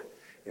book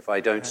if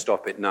I don't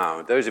stop it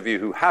now. Those of you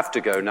who have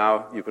to go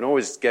now, you can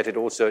always get it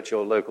also at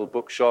your local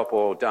bookshop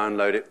or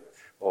download it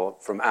or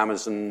from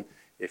Amazon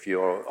if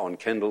you're on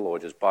Kindle, or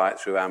just buy it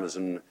through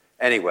Amazon.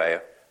 Anyway,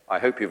 I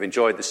hope you've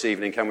enjoyed this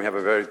evening. Can we have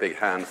a very big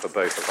hand for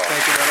both of us?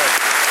 Thank you very much.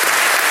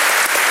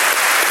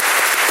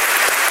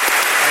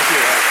 Thank you.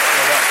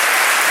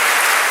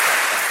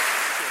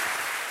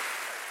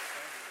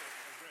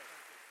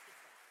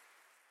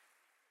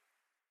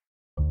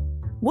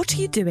 What are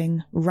you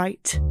doing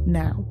right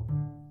now?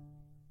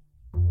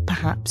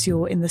 Perhaps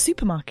you're in the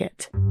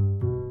supermarket.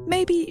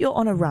 Maybe you're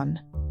on a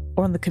run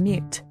or on the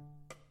commute.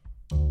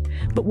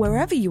 But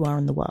wherever you are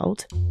in the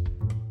world,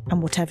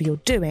 and whatever you're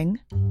doing,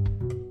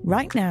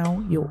 right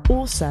now you're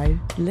also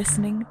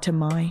listening to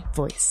my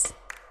voice.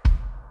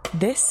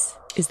 This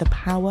is the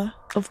power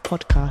of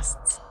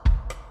podcasts.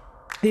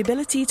 The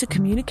ability to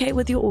communicate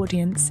with your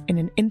audience in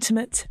an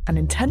intimate and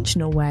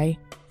intentional way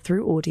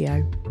through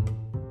audio.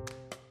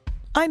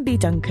 I'm Bea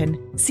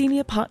Duncan,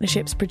 Senior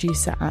Partnerships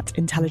Producer at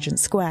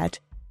Intelligence Squared.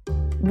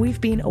 We've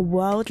been a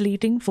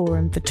world-leading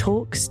forum for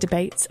talks,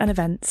 debates and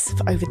events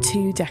for over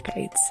 2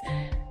 decades.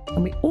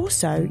 And we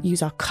also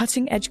use our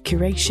cutting-edge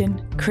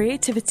curation,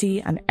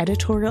 creativity and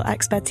editorial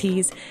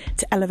expertise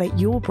to elevate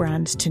your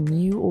brand to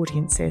new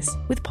audiences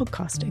with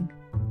podcasting.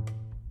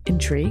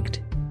 Intrigued?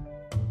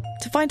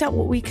 To find out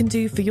what we can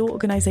do for your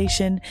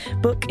organisation,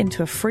 book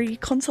into a free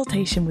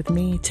consultation with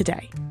me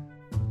today.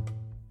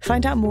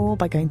 Find out more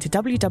by going to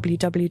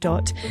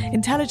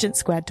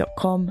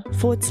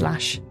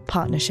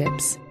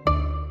www.intelligencesquared.com/partnerships.